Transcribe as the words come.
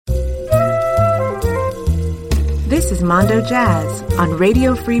This is Mondo Jazz on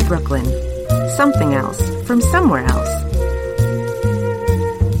Radio Free Brooklyn. Something else from somewhere else.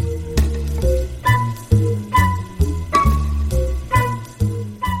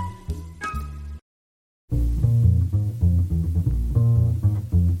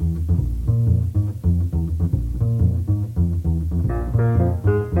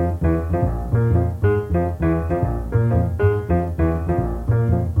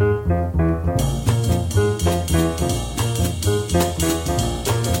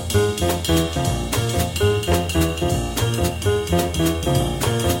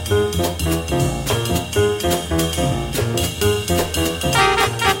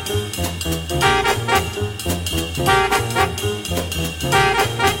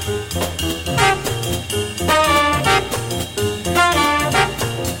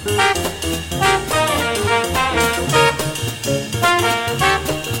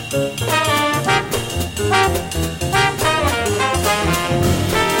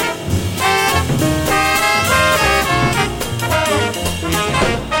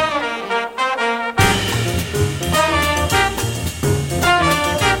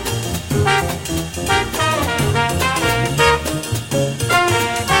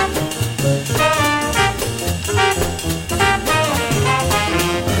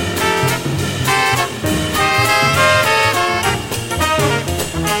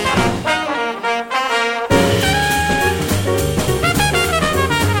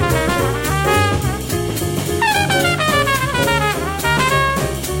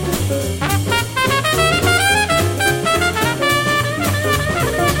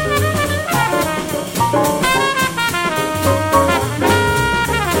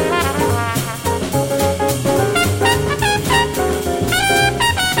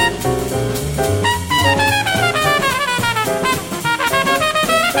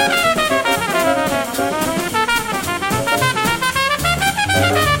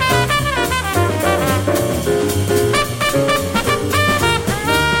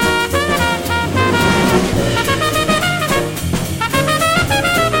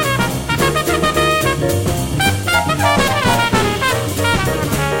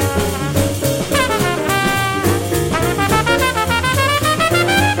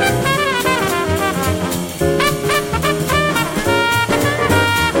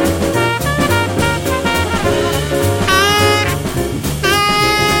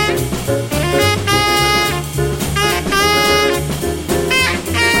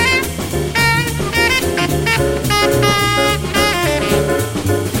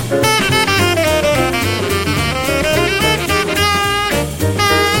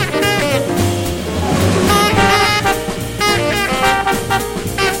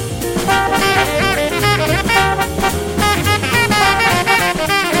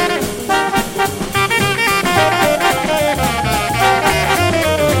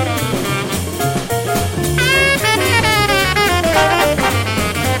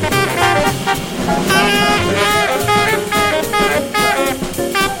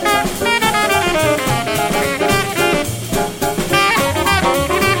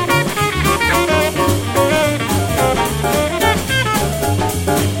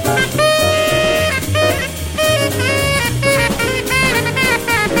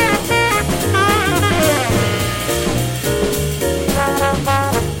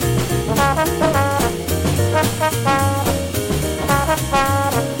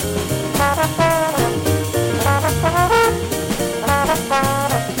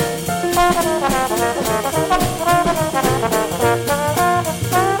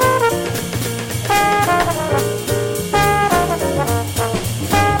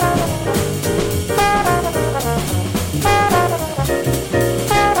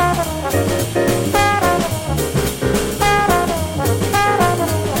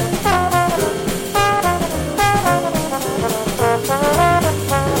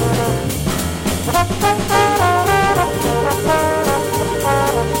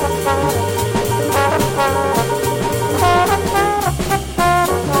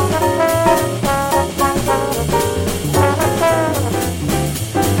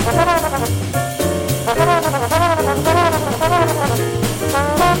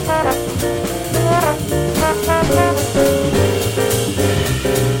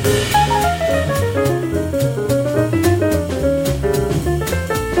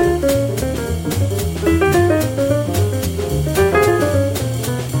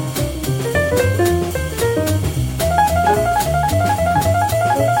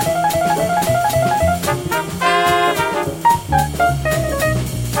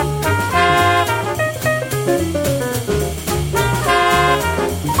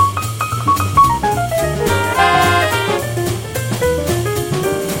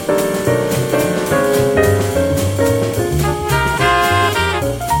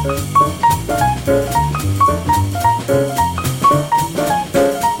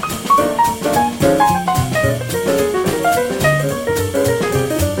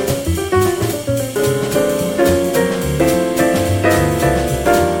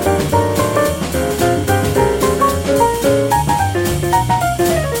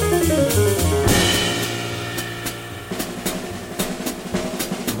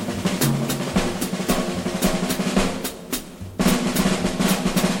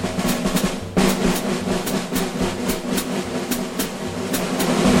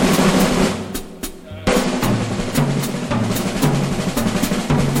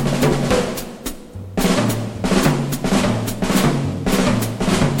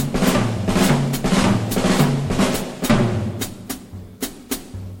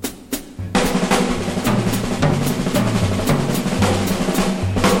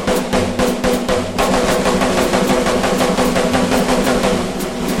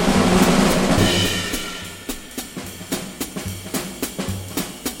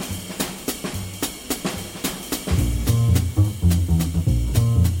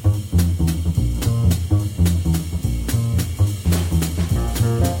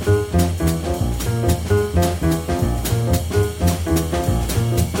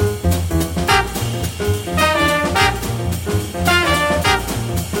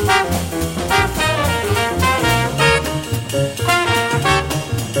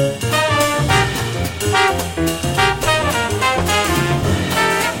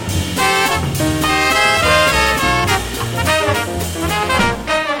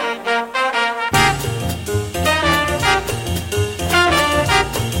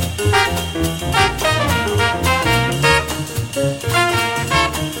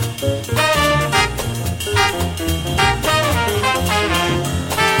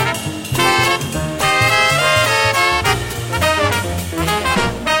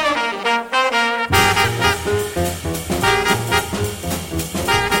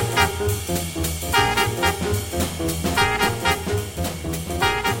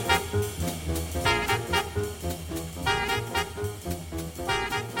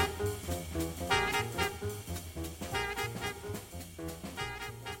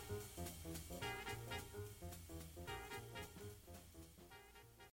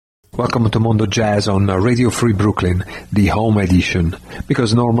 Welcome to Mondo Jazz on Radio Free Brooklyn, the home edition.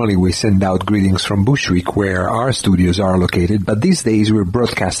 Because normally we send out greetings from Bushwick, where our studios are located, but these days we're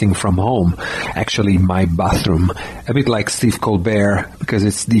broadcasting from home, actually my bathroom. A bit like Steve Colbert, because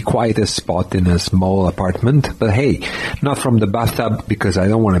it's the quietest spot in a small apartment, but hey, not from the bathtub, because I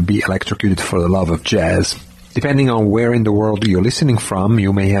don't want to be electrocuted for the love of jazz. Depending on where in the world you're listening from,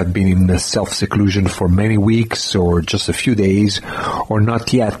 you may have been in self-seclusion for many weeks or just a few days, or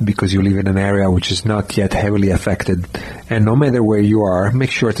not yet because you live in an area which is not yet heavily affected. And no matter where you are,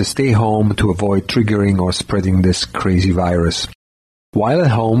 make sure to stay home to avoid triggering or spreading this crazy virus. While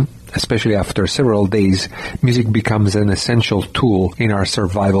at home, especially after several days, music becomes an essential tool in our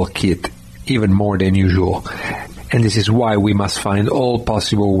survival kit, even more than usual. And this is why we must find all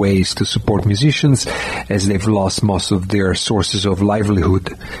possible ways to support musicians as they've lost most of their sources of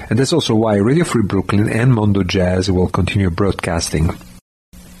livelihood. And that's also why Radio Free Brooklyn and Mondo Jazz will continue broadcasting.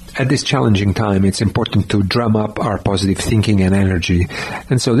 At this challenging time, it's important to drum up our positive thinking and energy.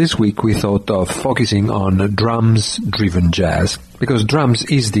 And so this week we thought of focusing on drums-driven jazz, because drums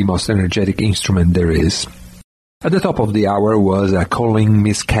is the most energetic instrument there is. At the top of the hour was Calling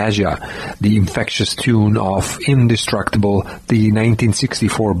Miss Kasia, the infectious tune of Indestructible, the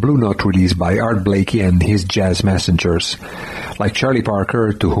 1964 Blue Note release by Art Blakey and his Jazz Messengers. Like Charlie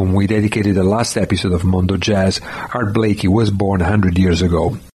Parker, to whom we dedicated the last episode of Mondo Jazz, Art Blakey was born 100 years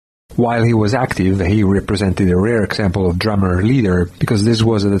ago. While he was active, he represented a rare example of drummer-leader, because this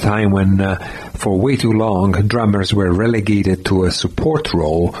was at a time when, for way too long, drummers were relegated to a support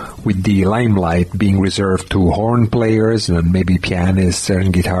role, with the limelight being reserved to horn players and maybe pianists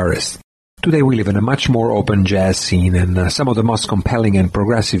and guitarists. Today we live in a much more open jazz scene, and some of the most compelling and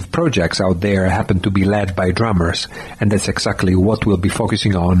progressive projects out there happen to be led by drummers, and that's exactly what we'll be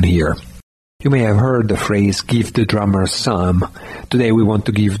focusing on here. You may have heard the phrase, give the drummers some. Today we want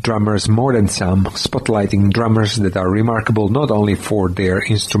to give drummers more than some, spotlighting drummers that are remarkable not only for their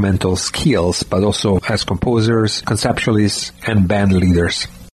instrumental skills, but also as composers, conceptualists, and band leaders.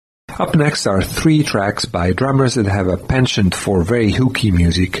 Up next are 3 tracks by drummers that have a penchant for very hooky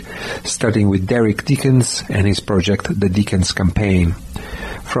music, starting with Derek Deakins and his project The Deakins Campaign.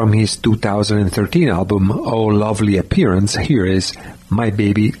 From his 2013 album, Oh Lovely Appearance, here is My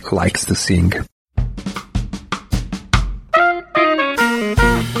Baby Likes to Sing.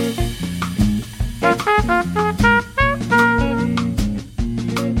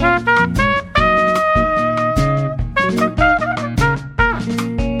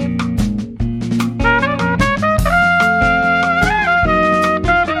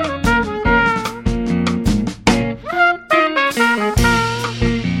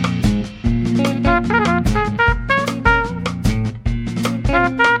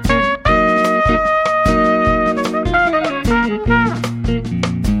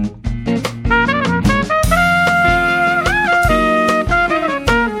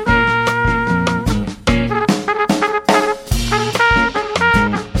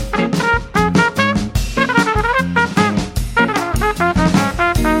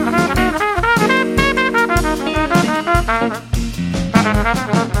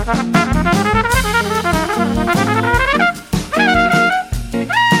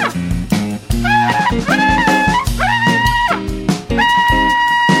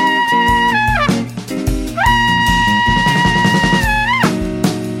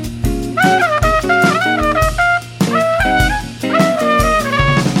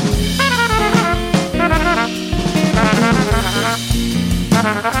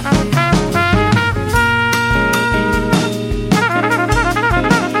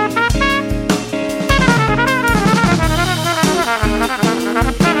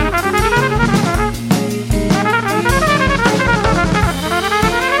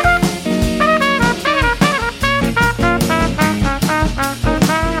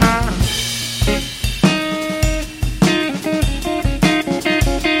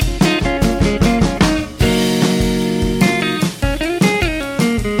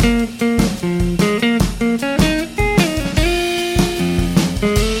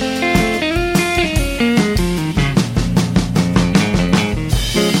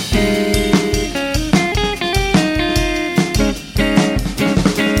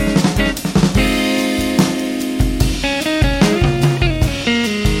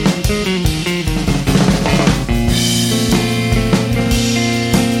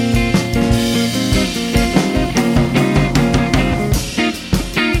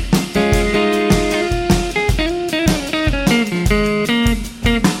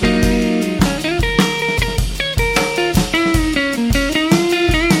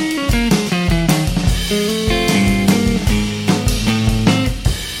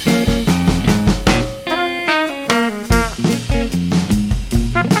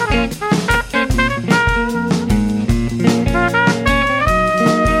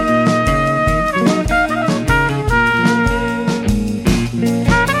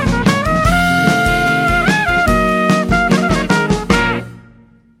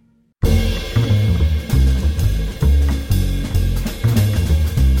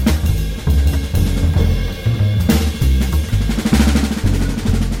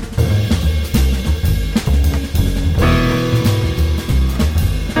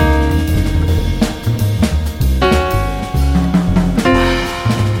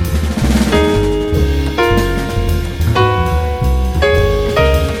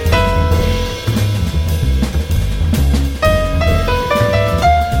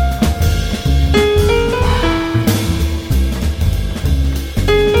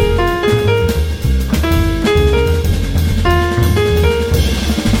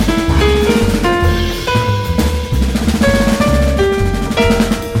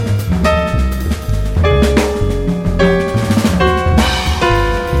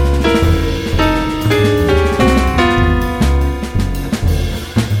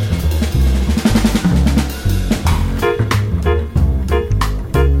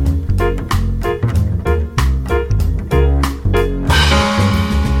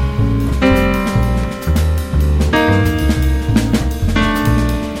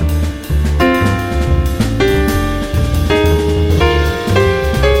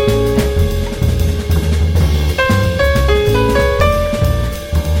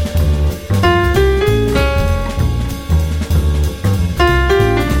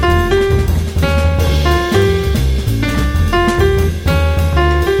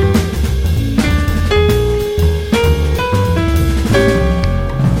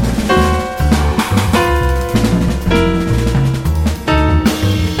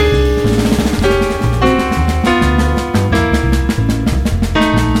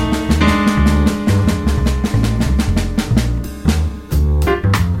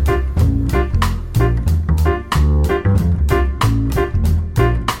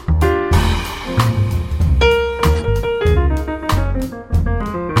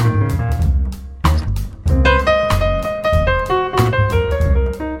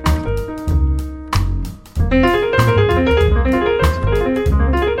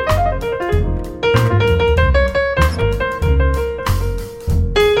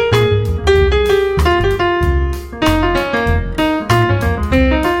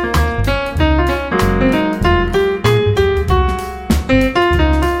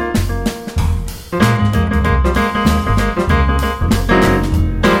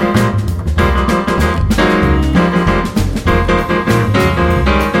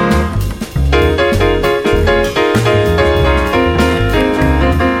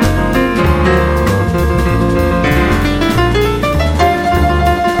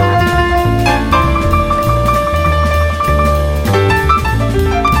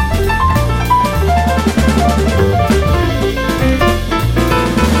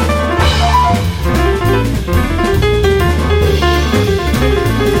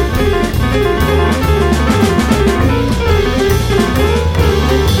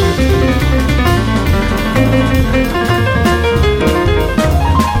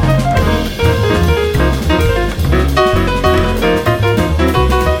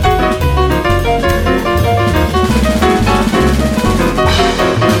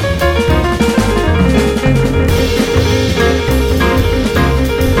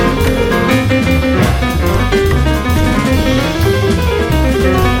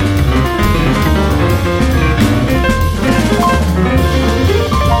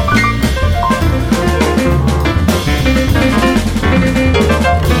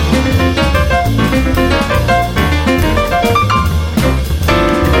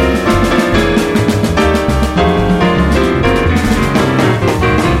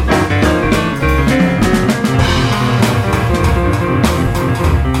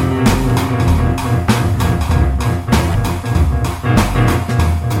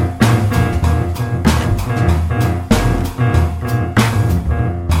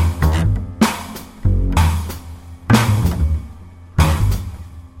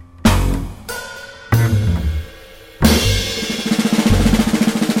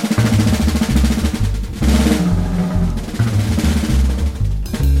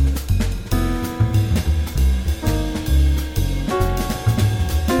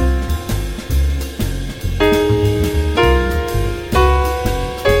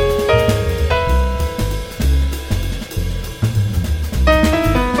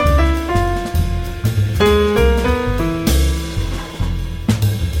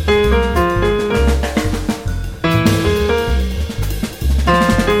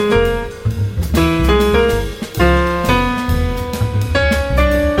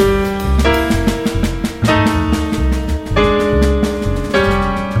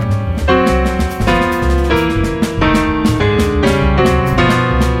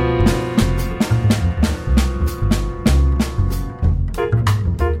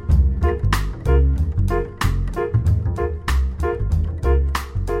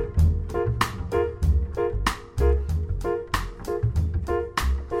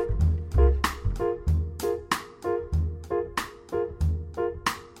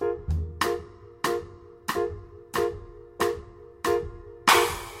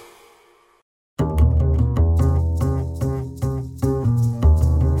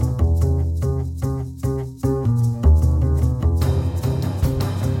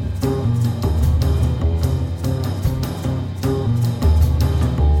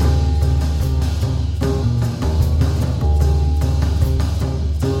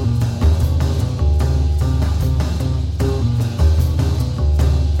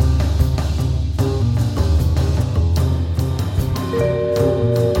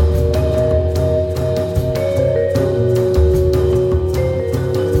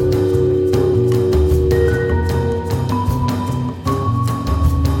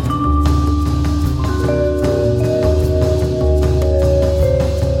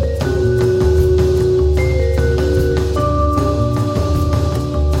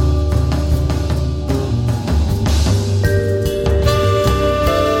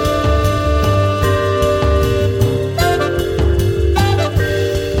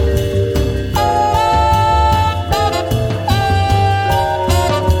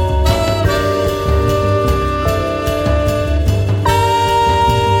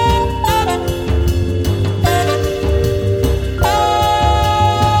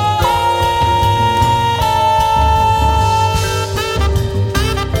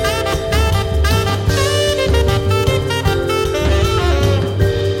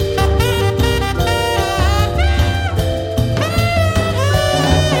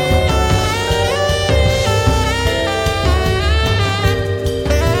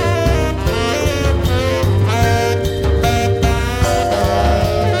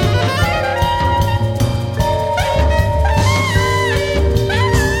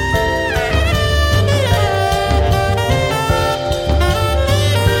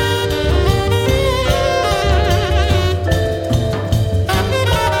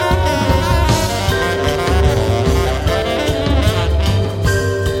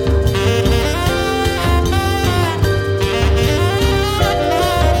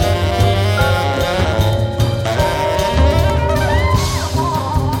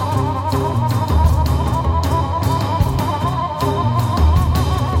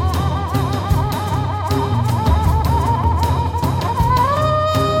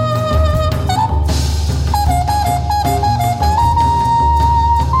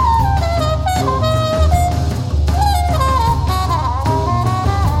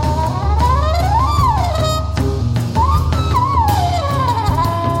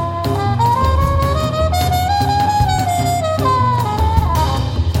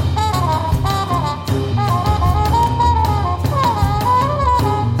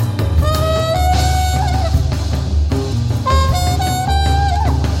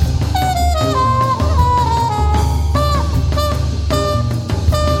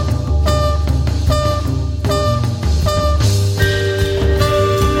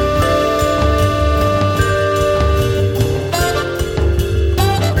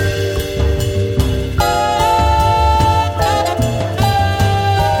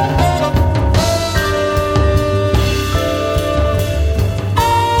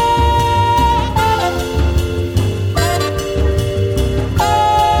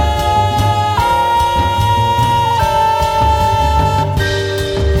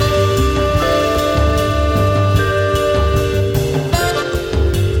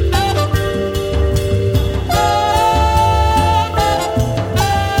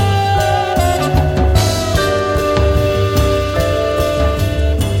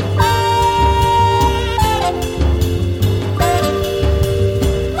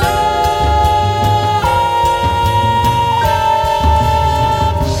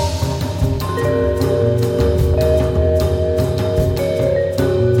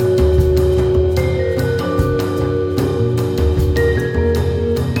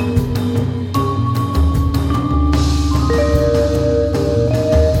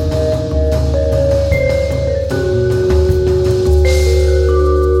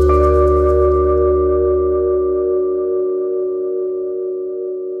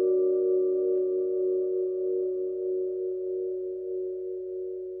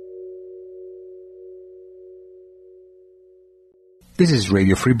 This is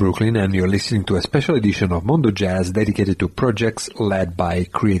Radio Free Brooklyn, and you're listening to a special edition of Mondo Jazz dedicated to projects led by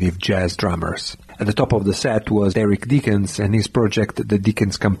creative jazz drummers. At the top of the set was Derek Deakins and his project The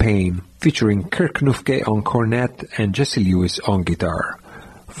Deakins Campaign, featuring Kirk Knufke on cornet and Jesse Lewis on guitar.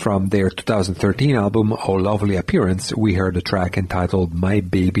 From their 2013 album Oh Lovely Appearance, we heard a track entitled My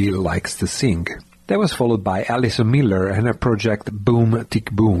Baby Likes to Sing. That was followed by Alison Miller and her project Boom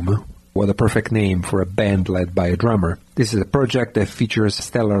Tick Boom. What a perfect name for a band led by a drummer. This is a project that features a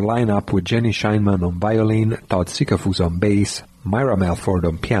stellar lineup with Jenny Scheinman on violin, Todd Sikafus on bass, Myra Melford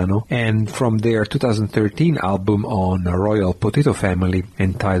on piano, and from their 2013 album on Royal Potato Family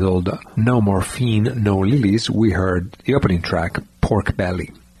entitled No Morphine, No Lilies, we heard the opening track, Pork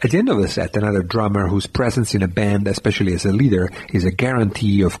Belly. At the end of the set, another drummer whose presence in a band, especially as a leader, is a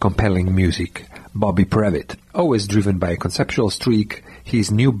guarantee of compelling music. Bobby Previtt. Always driven by a conceptual streak, his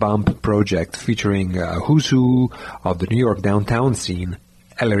new Bump project featuring who's who of the New York downtown scene,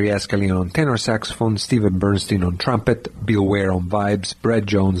 Ellery Escalin on tenor saxophone, Steven Bernstein on trumpet, Bill Ware on vibes, Brett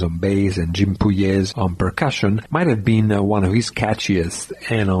Jones on bass, and Jim Pugliese on percussion, might have been one of his catchiest,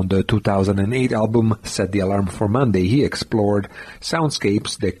 and on the 2008 album Set the Alarm for Monday, he explored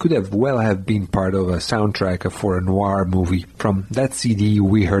soundscapes that could have well have been part of a soundtrack for a noir movie. From that CD,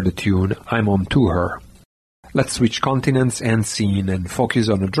 we heard the tune I'm On To Her. Let's switch continents and scene and focus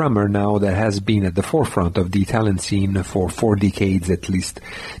on a drummer now that has been at the forefront of the Italian scene for 4 decades at least,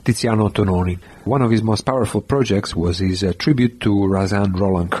 Tiziano Tononi. One of his most powerful projects was his tribute to Rahsaan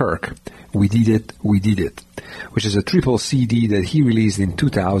Roland Kirk, We Did It, which is a triple CD that he released in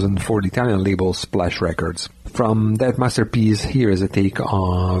 2000 for the Italian label Splash Records. From that masterpiece, here is a take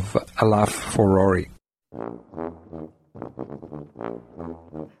of A Laugh for Rory.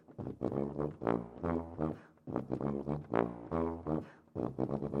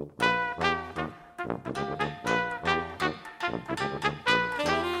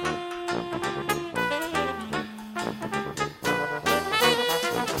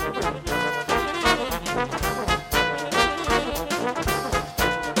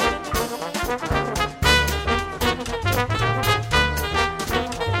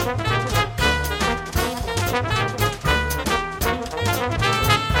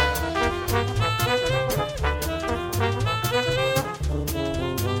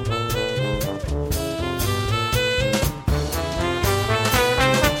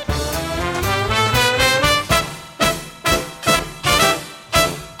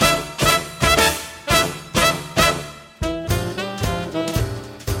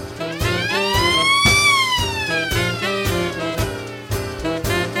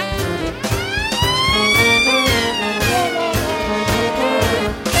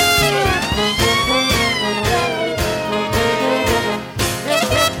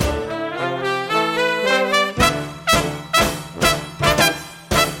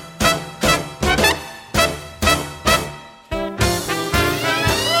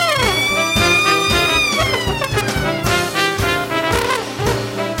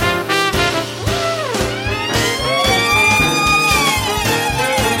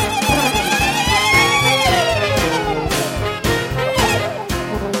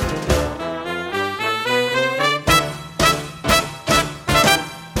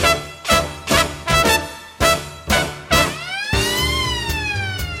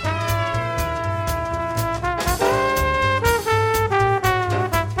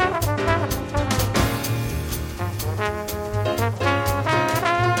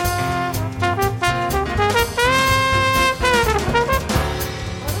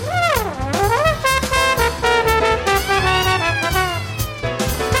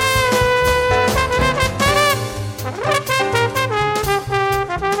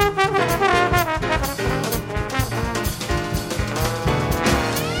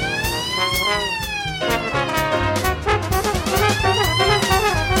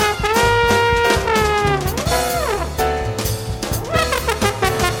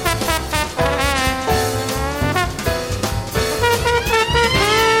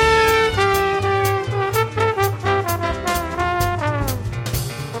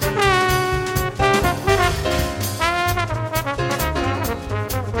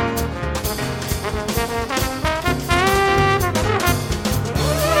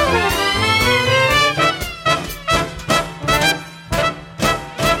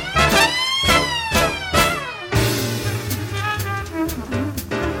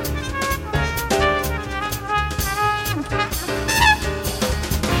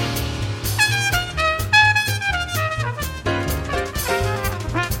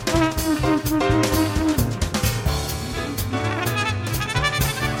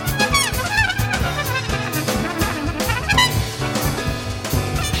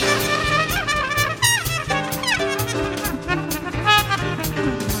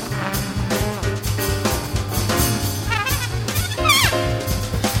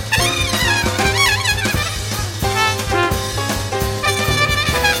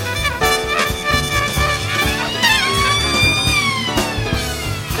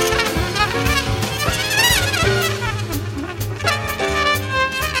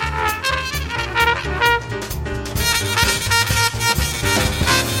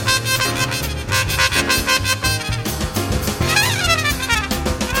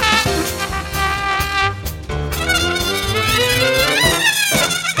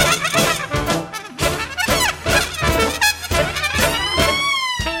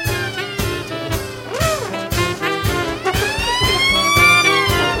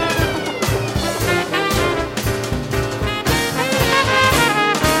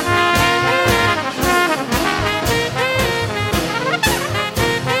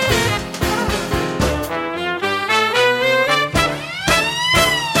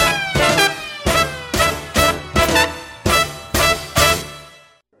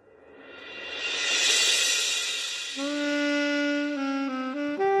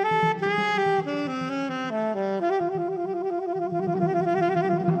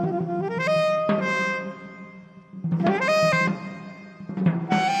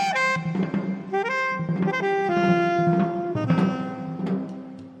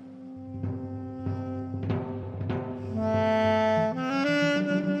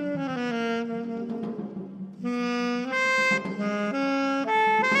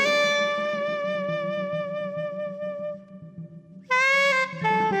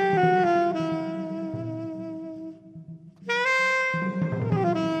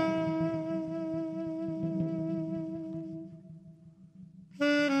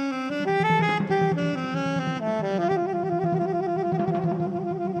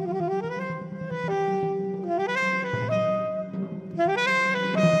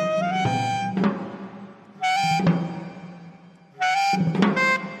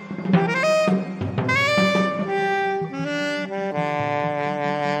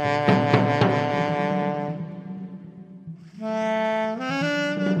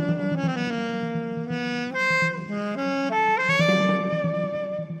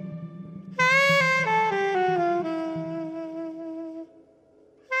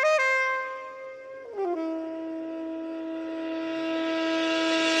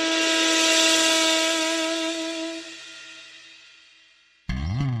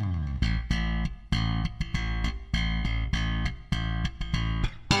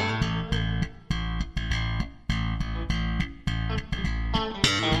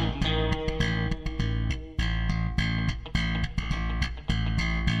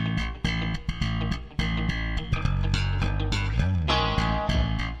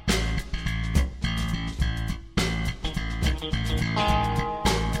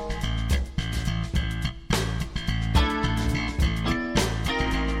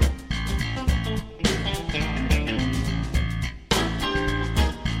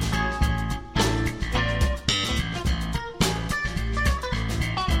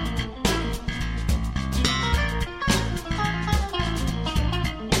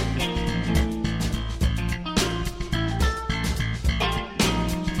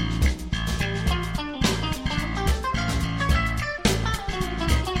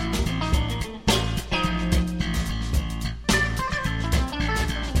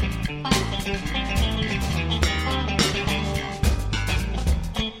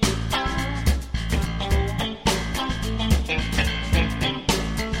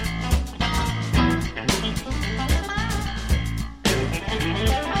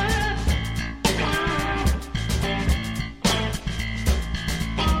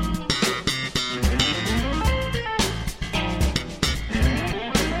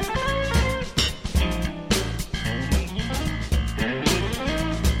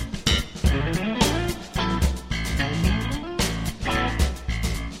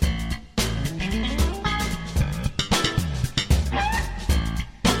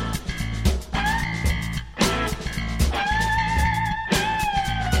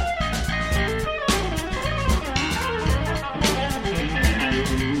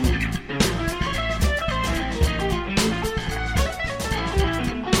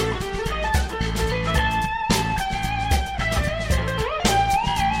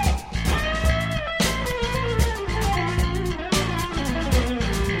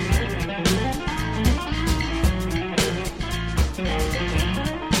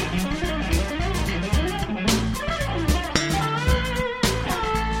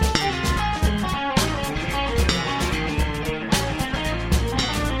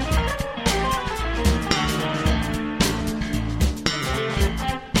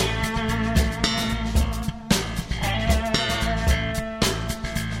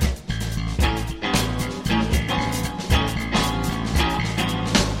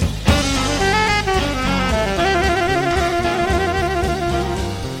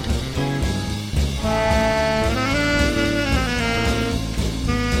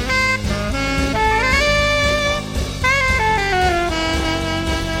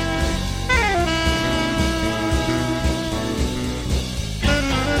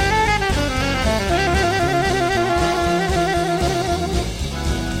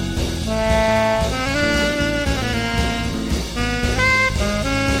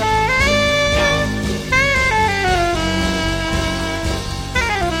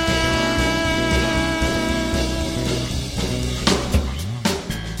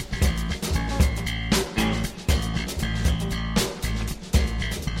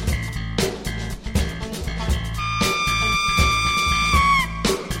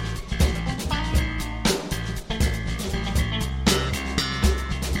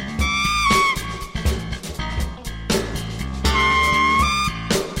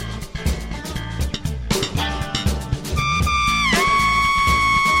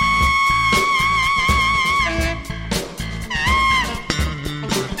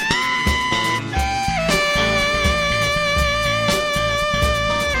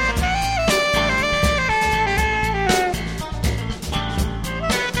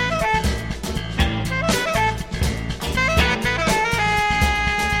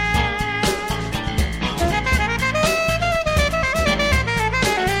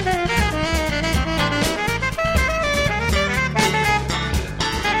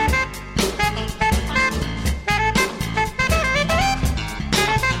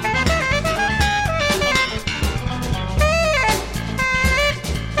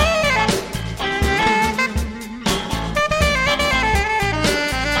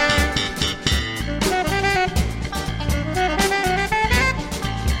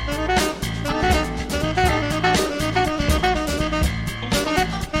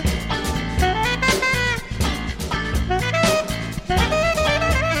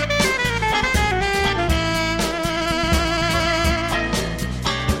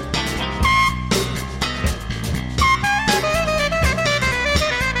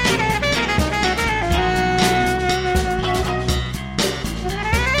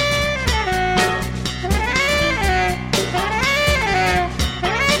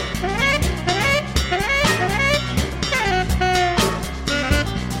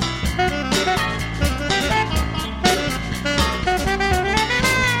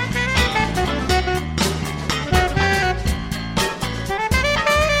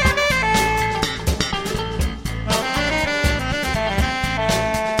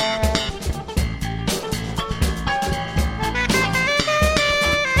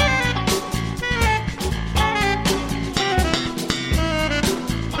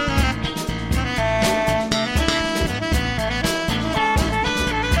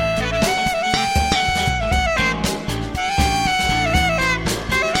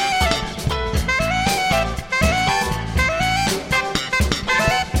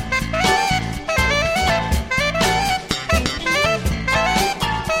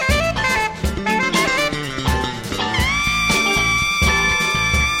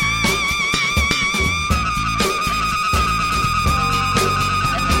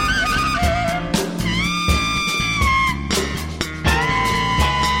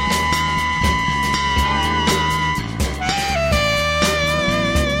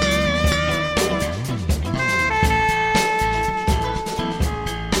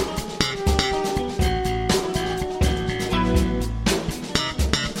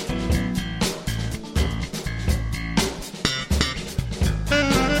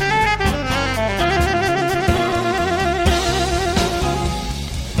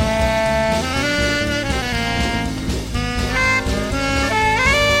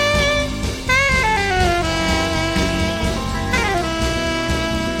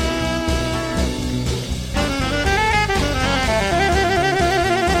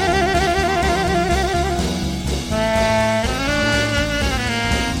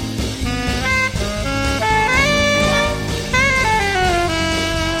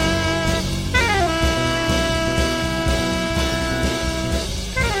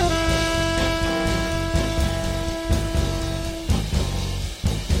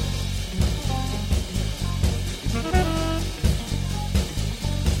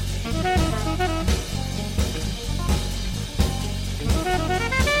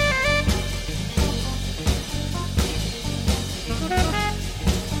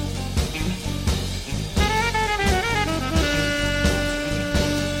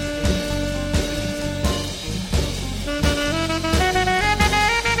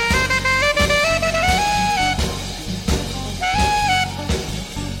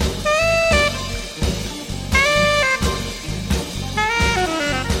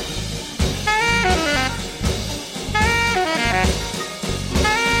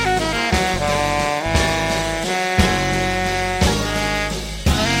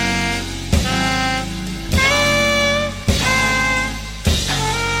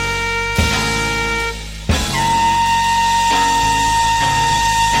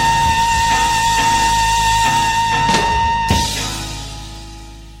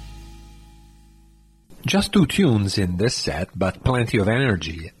 Just 2 tunes in this set, but plenty of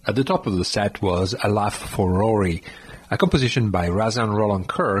energy. At the top of the set was A Laugh for Rory, a composition by Razan Roland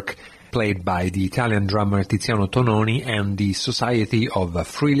Kirk, played by the Italian drummer Tiziano Tononi and the Society of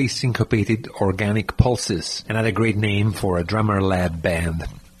Freely Syncopated Organic Pulses, another great name for a drummer-led band.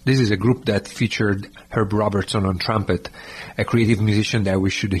 This is a group that featured Herb Robertson on trumpet, a creative musician that we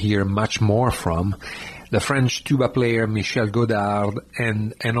should hear much more from, the French tuba player Michel Godard,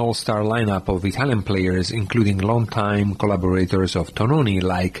 and an all-star lineup of Italian players, including longtime collaborators of Tononi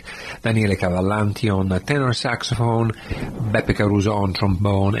like Daniele Cavallanti on tenor saxophone, Beppe Caruso on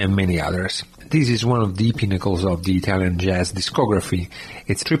trombone, and many others. This is one of the pinnacles of the Italian jazz discography.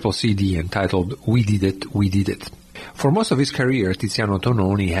 It's triple CD entitled We Did It, We Did It. For most of his career, Tiziano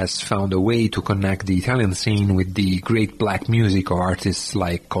Tononi has found a way to connect the Italian scene with the great black music of artists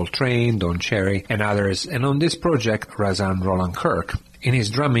like Coltrane, Don Cherry, and others, and on this project, Razan Roland Kirk. In his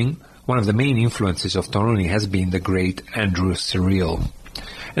drumming, one of the main influences of Tononi has been the great Andrew Cyrille.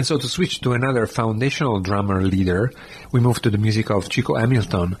 And so to switch to another foundational drummer leader, we move to the music of Chico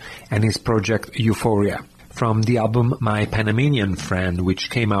Hamilton and his project Euphoria. From the album My Panamanian Friend, which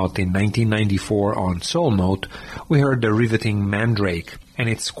came out in 1994 on Soul Note, we heard the riveting Mandrake and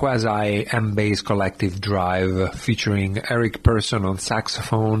its quasi-M-bass collective drive featuring Eric Persson on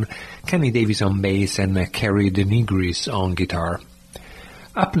saxophone, Kenny Davis on bass, and Kerry DeNigris on guitar.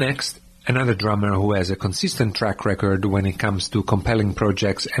 Up next, another drummer who has a consistent track record when it comes to compelling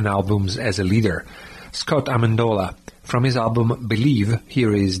projects and albums as a leader, Scott Amendola. From his album Believe,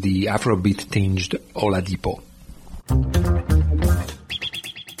 here is the Afrobeat-tinged Oladipo.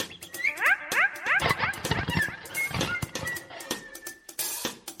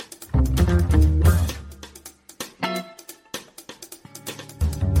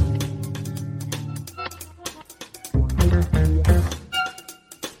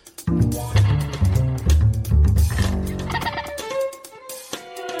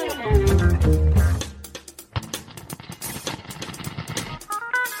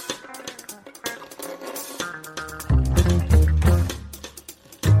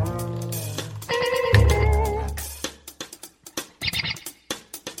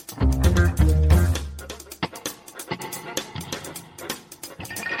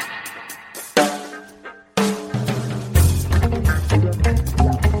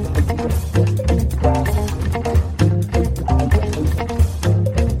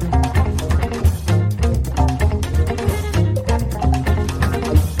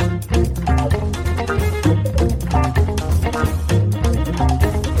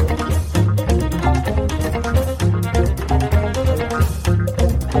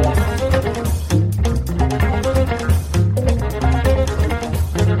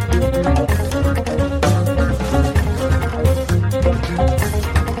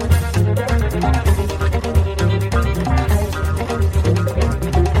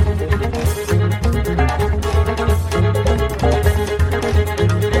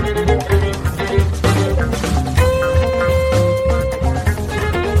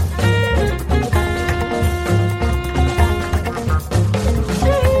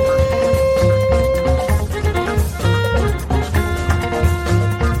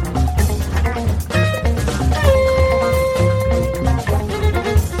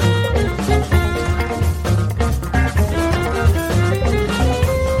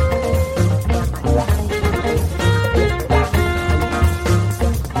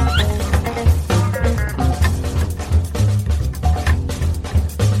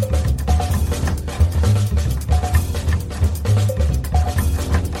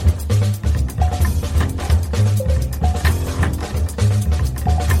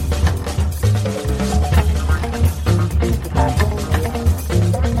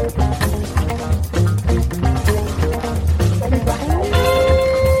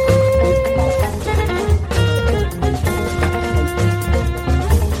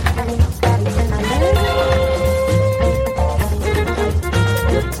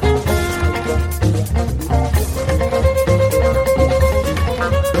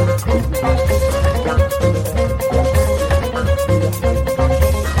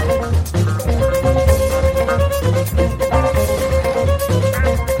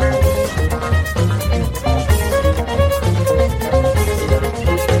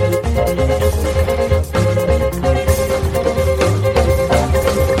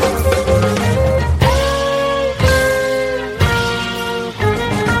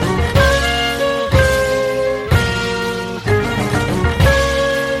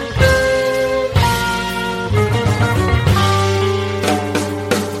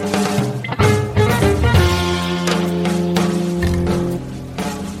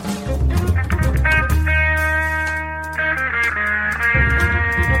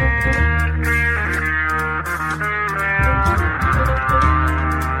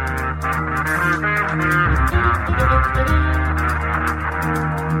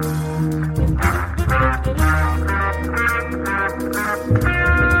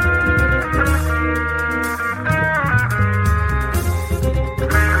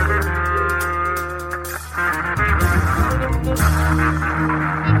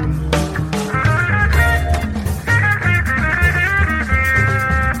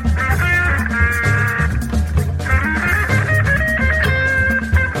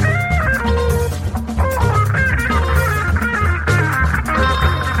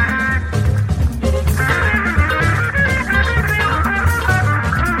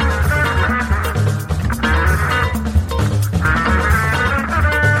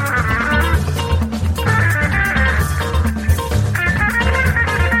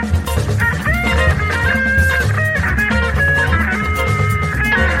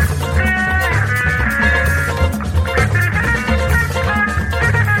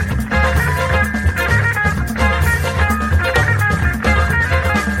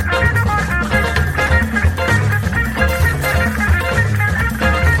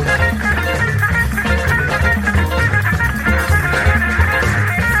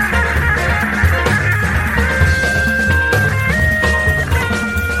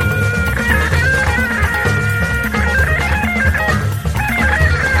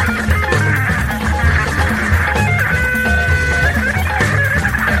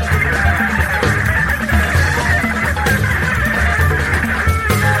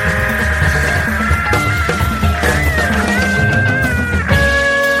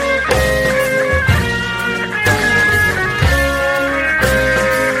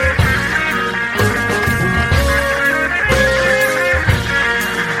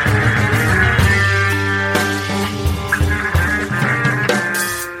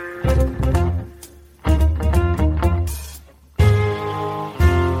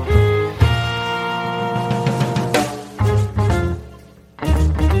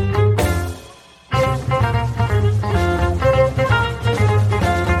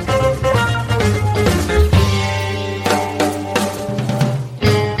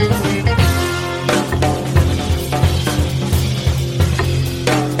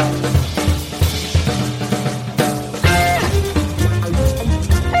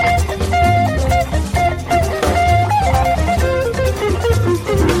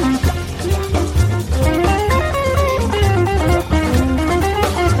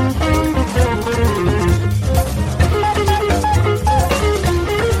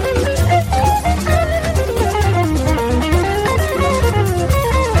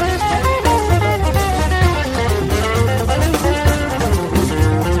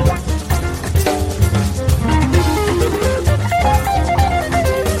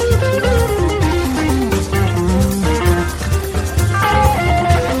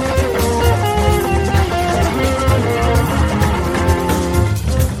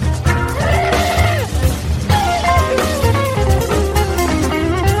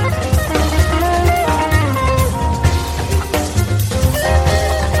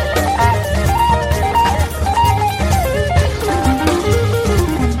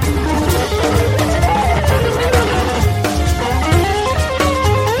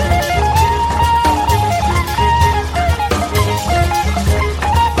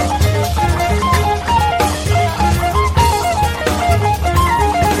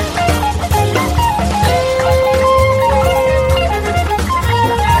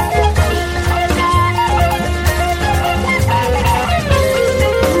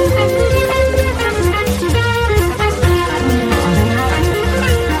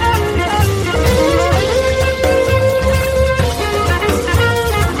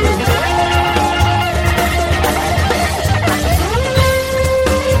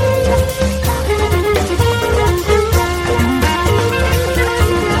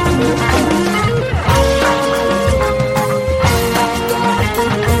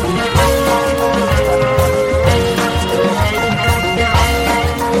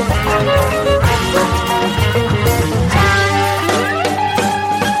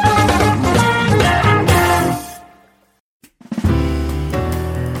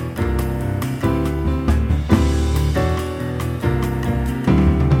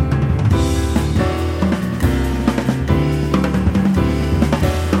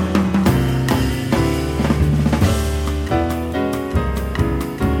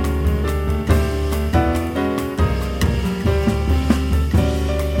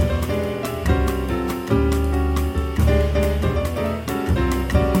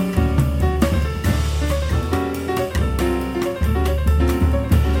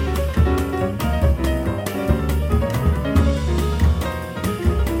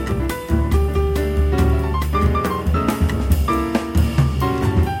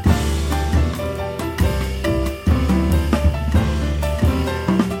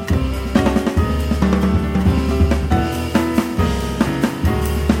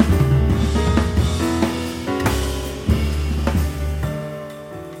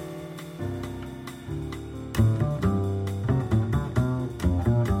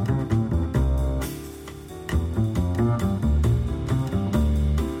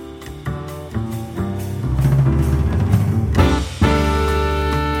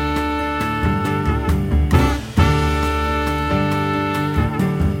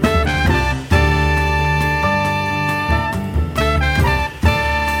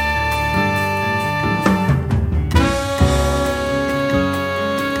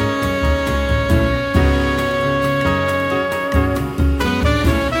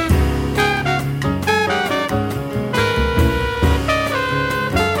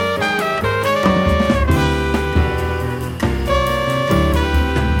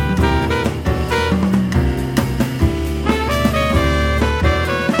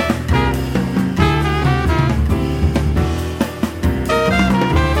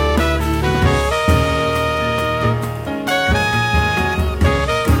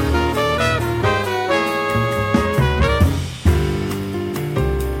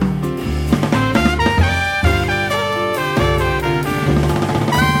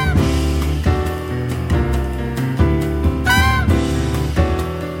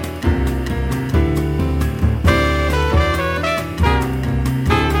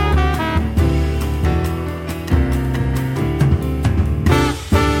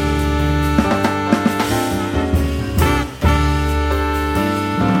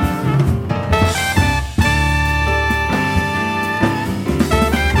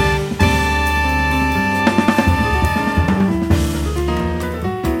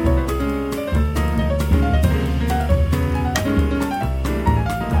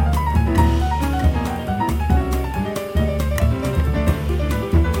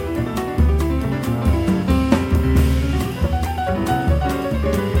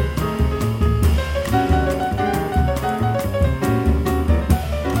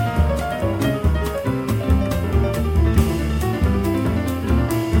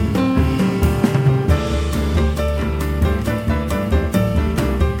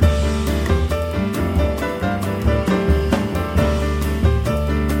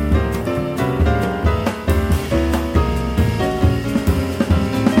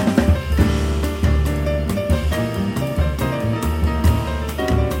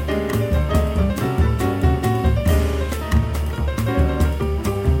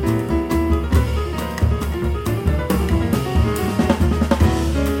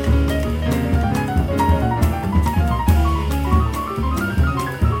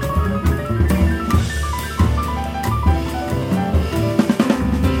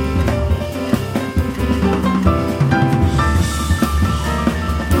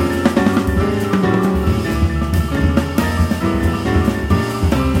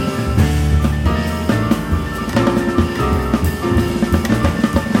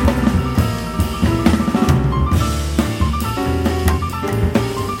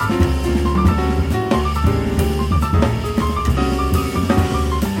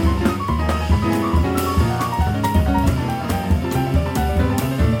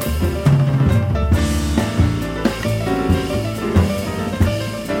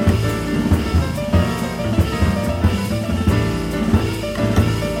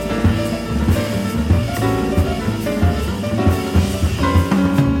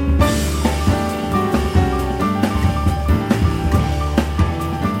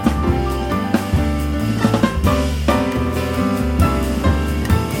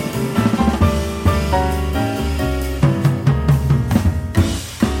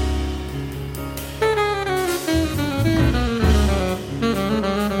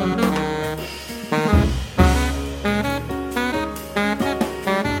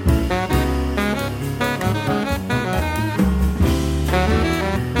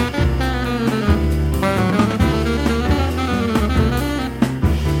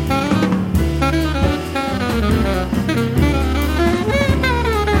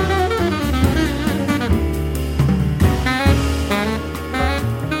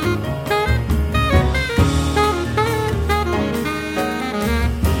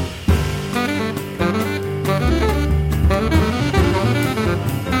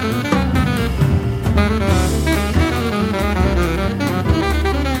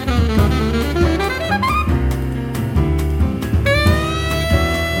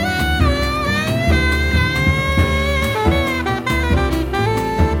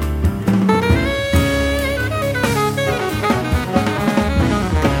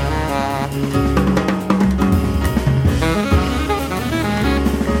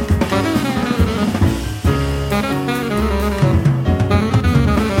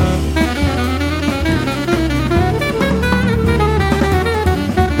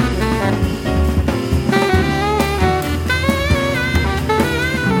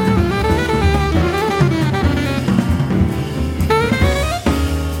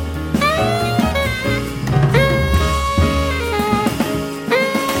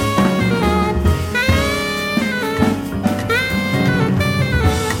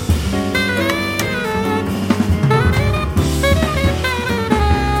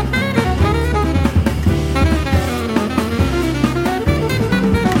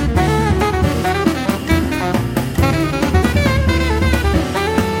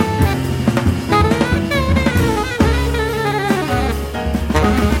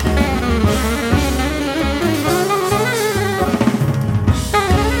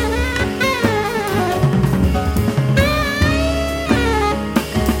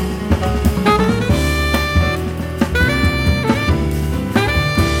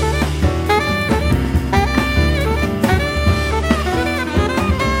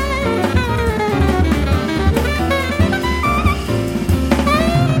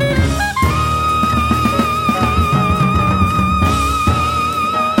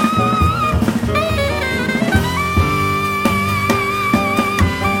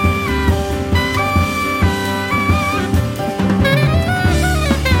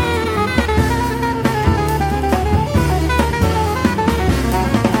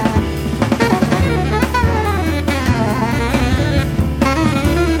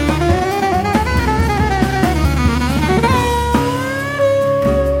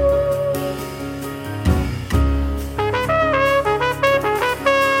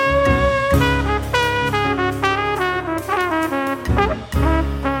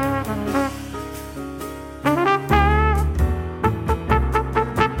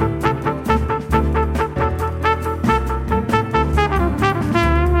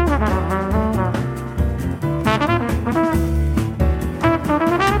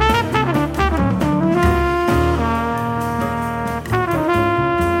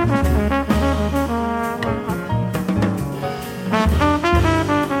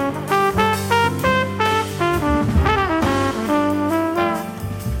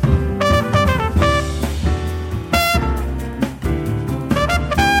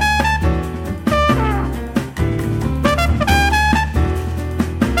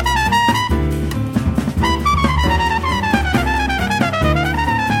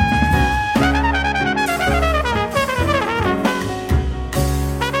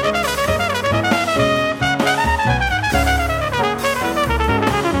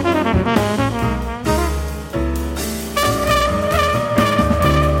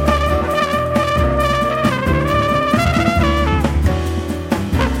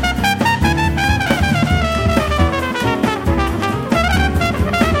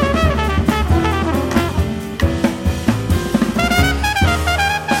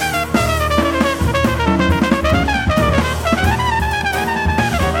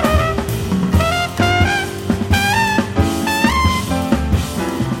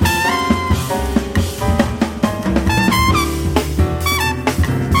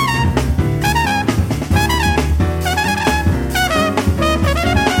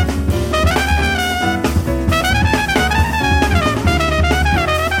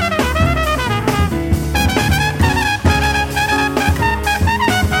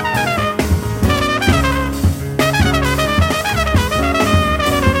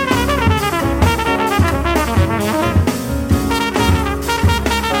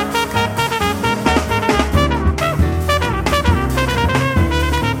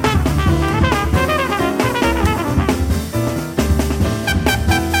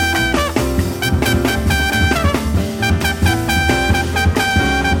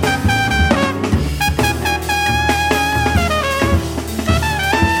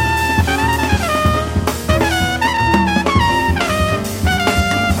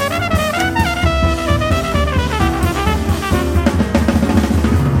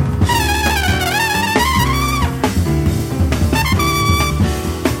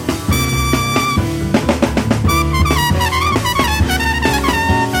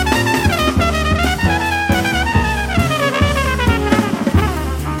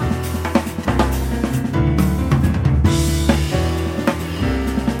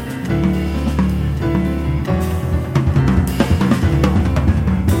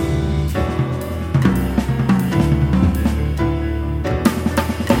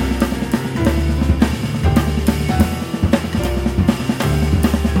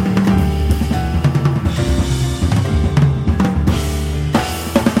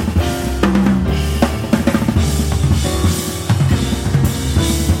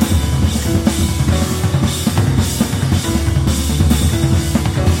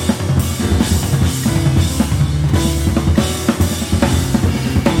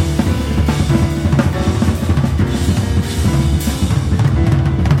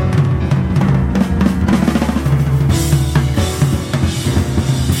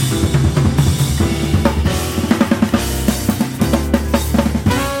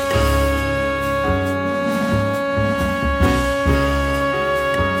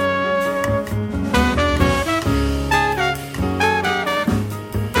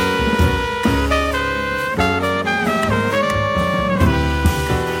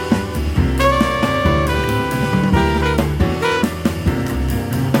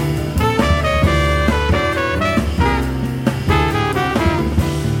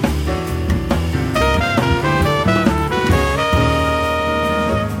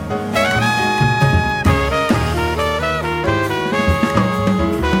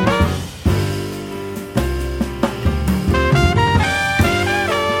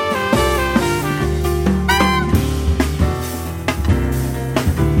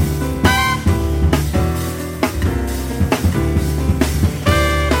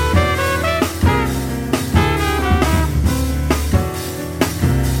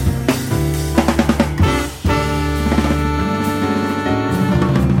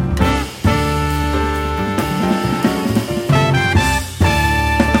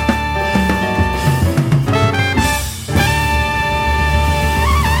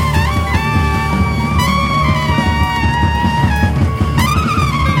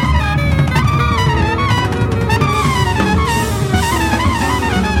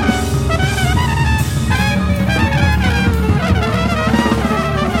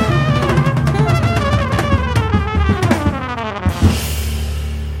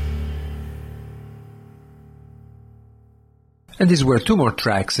 And these were two more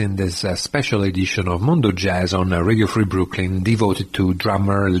tracks in this special edition of Mondo Jazz on Radio Free Brooklyn devoted to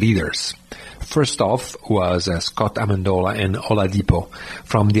drummer leaders. First off was Scott Amendola and Oladipo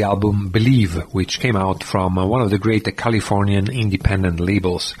from the album Believe, which came out from one of the great Californian independent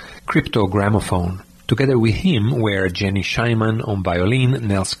labels, Crypto Gramophone. Together with him were Jenny Scheinman on violin,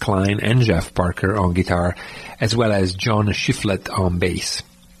 Nels Klein and Jeff Parker on guitar, as well as John Shiflett on bass.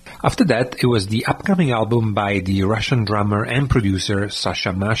 After that, it was the upcoming album by the Russian drummer and producer Sasha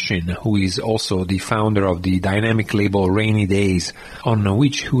Mashin, who is also the founder of the dynamic label Rainy Days, on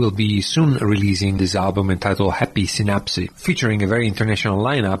which he will be soon releasing this album entitled Happy Synapse, featuring a very international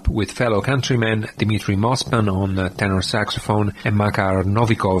lineup with fellow countrymen Dmitry Mossman on tenor saxophone and Makar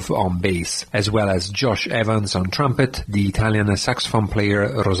Novikov on bass, as well as Josh Evans on trumpet, the Italian saxophone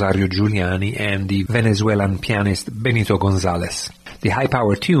player Rosario Giuliani, and the Venezuelan pianist Benito Gonzalez. The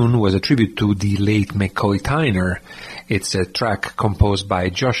high-power tune was a tribute to the late McCoy Tyner. It's a track composed by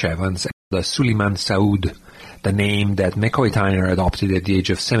Josh Evans and Suleiman Saoud, the name that McCoy Tyner adopted at the age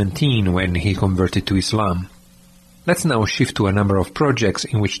of 17 when he converted to Islam. Let's now shift to a number of projects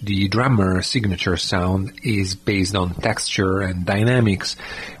in which the drummer signature sound is based on texture and dynamics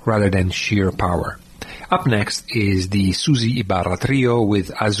rather than sheer power. Up next is the Suzy Ibarra Trio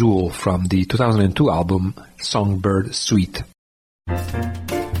with Azul from the 2002 album Songbird Suite.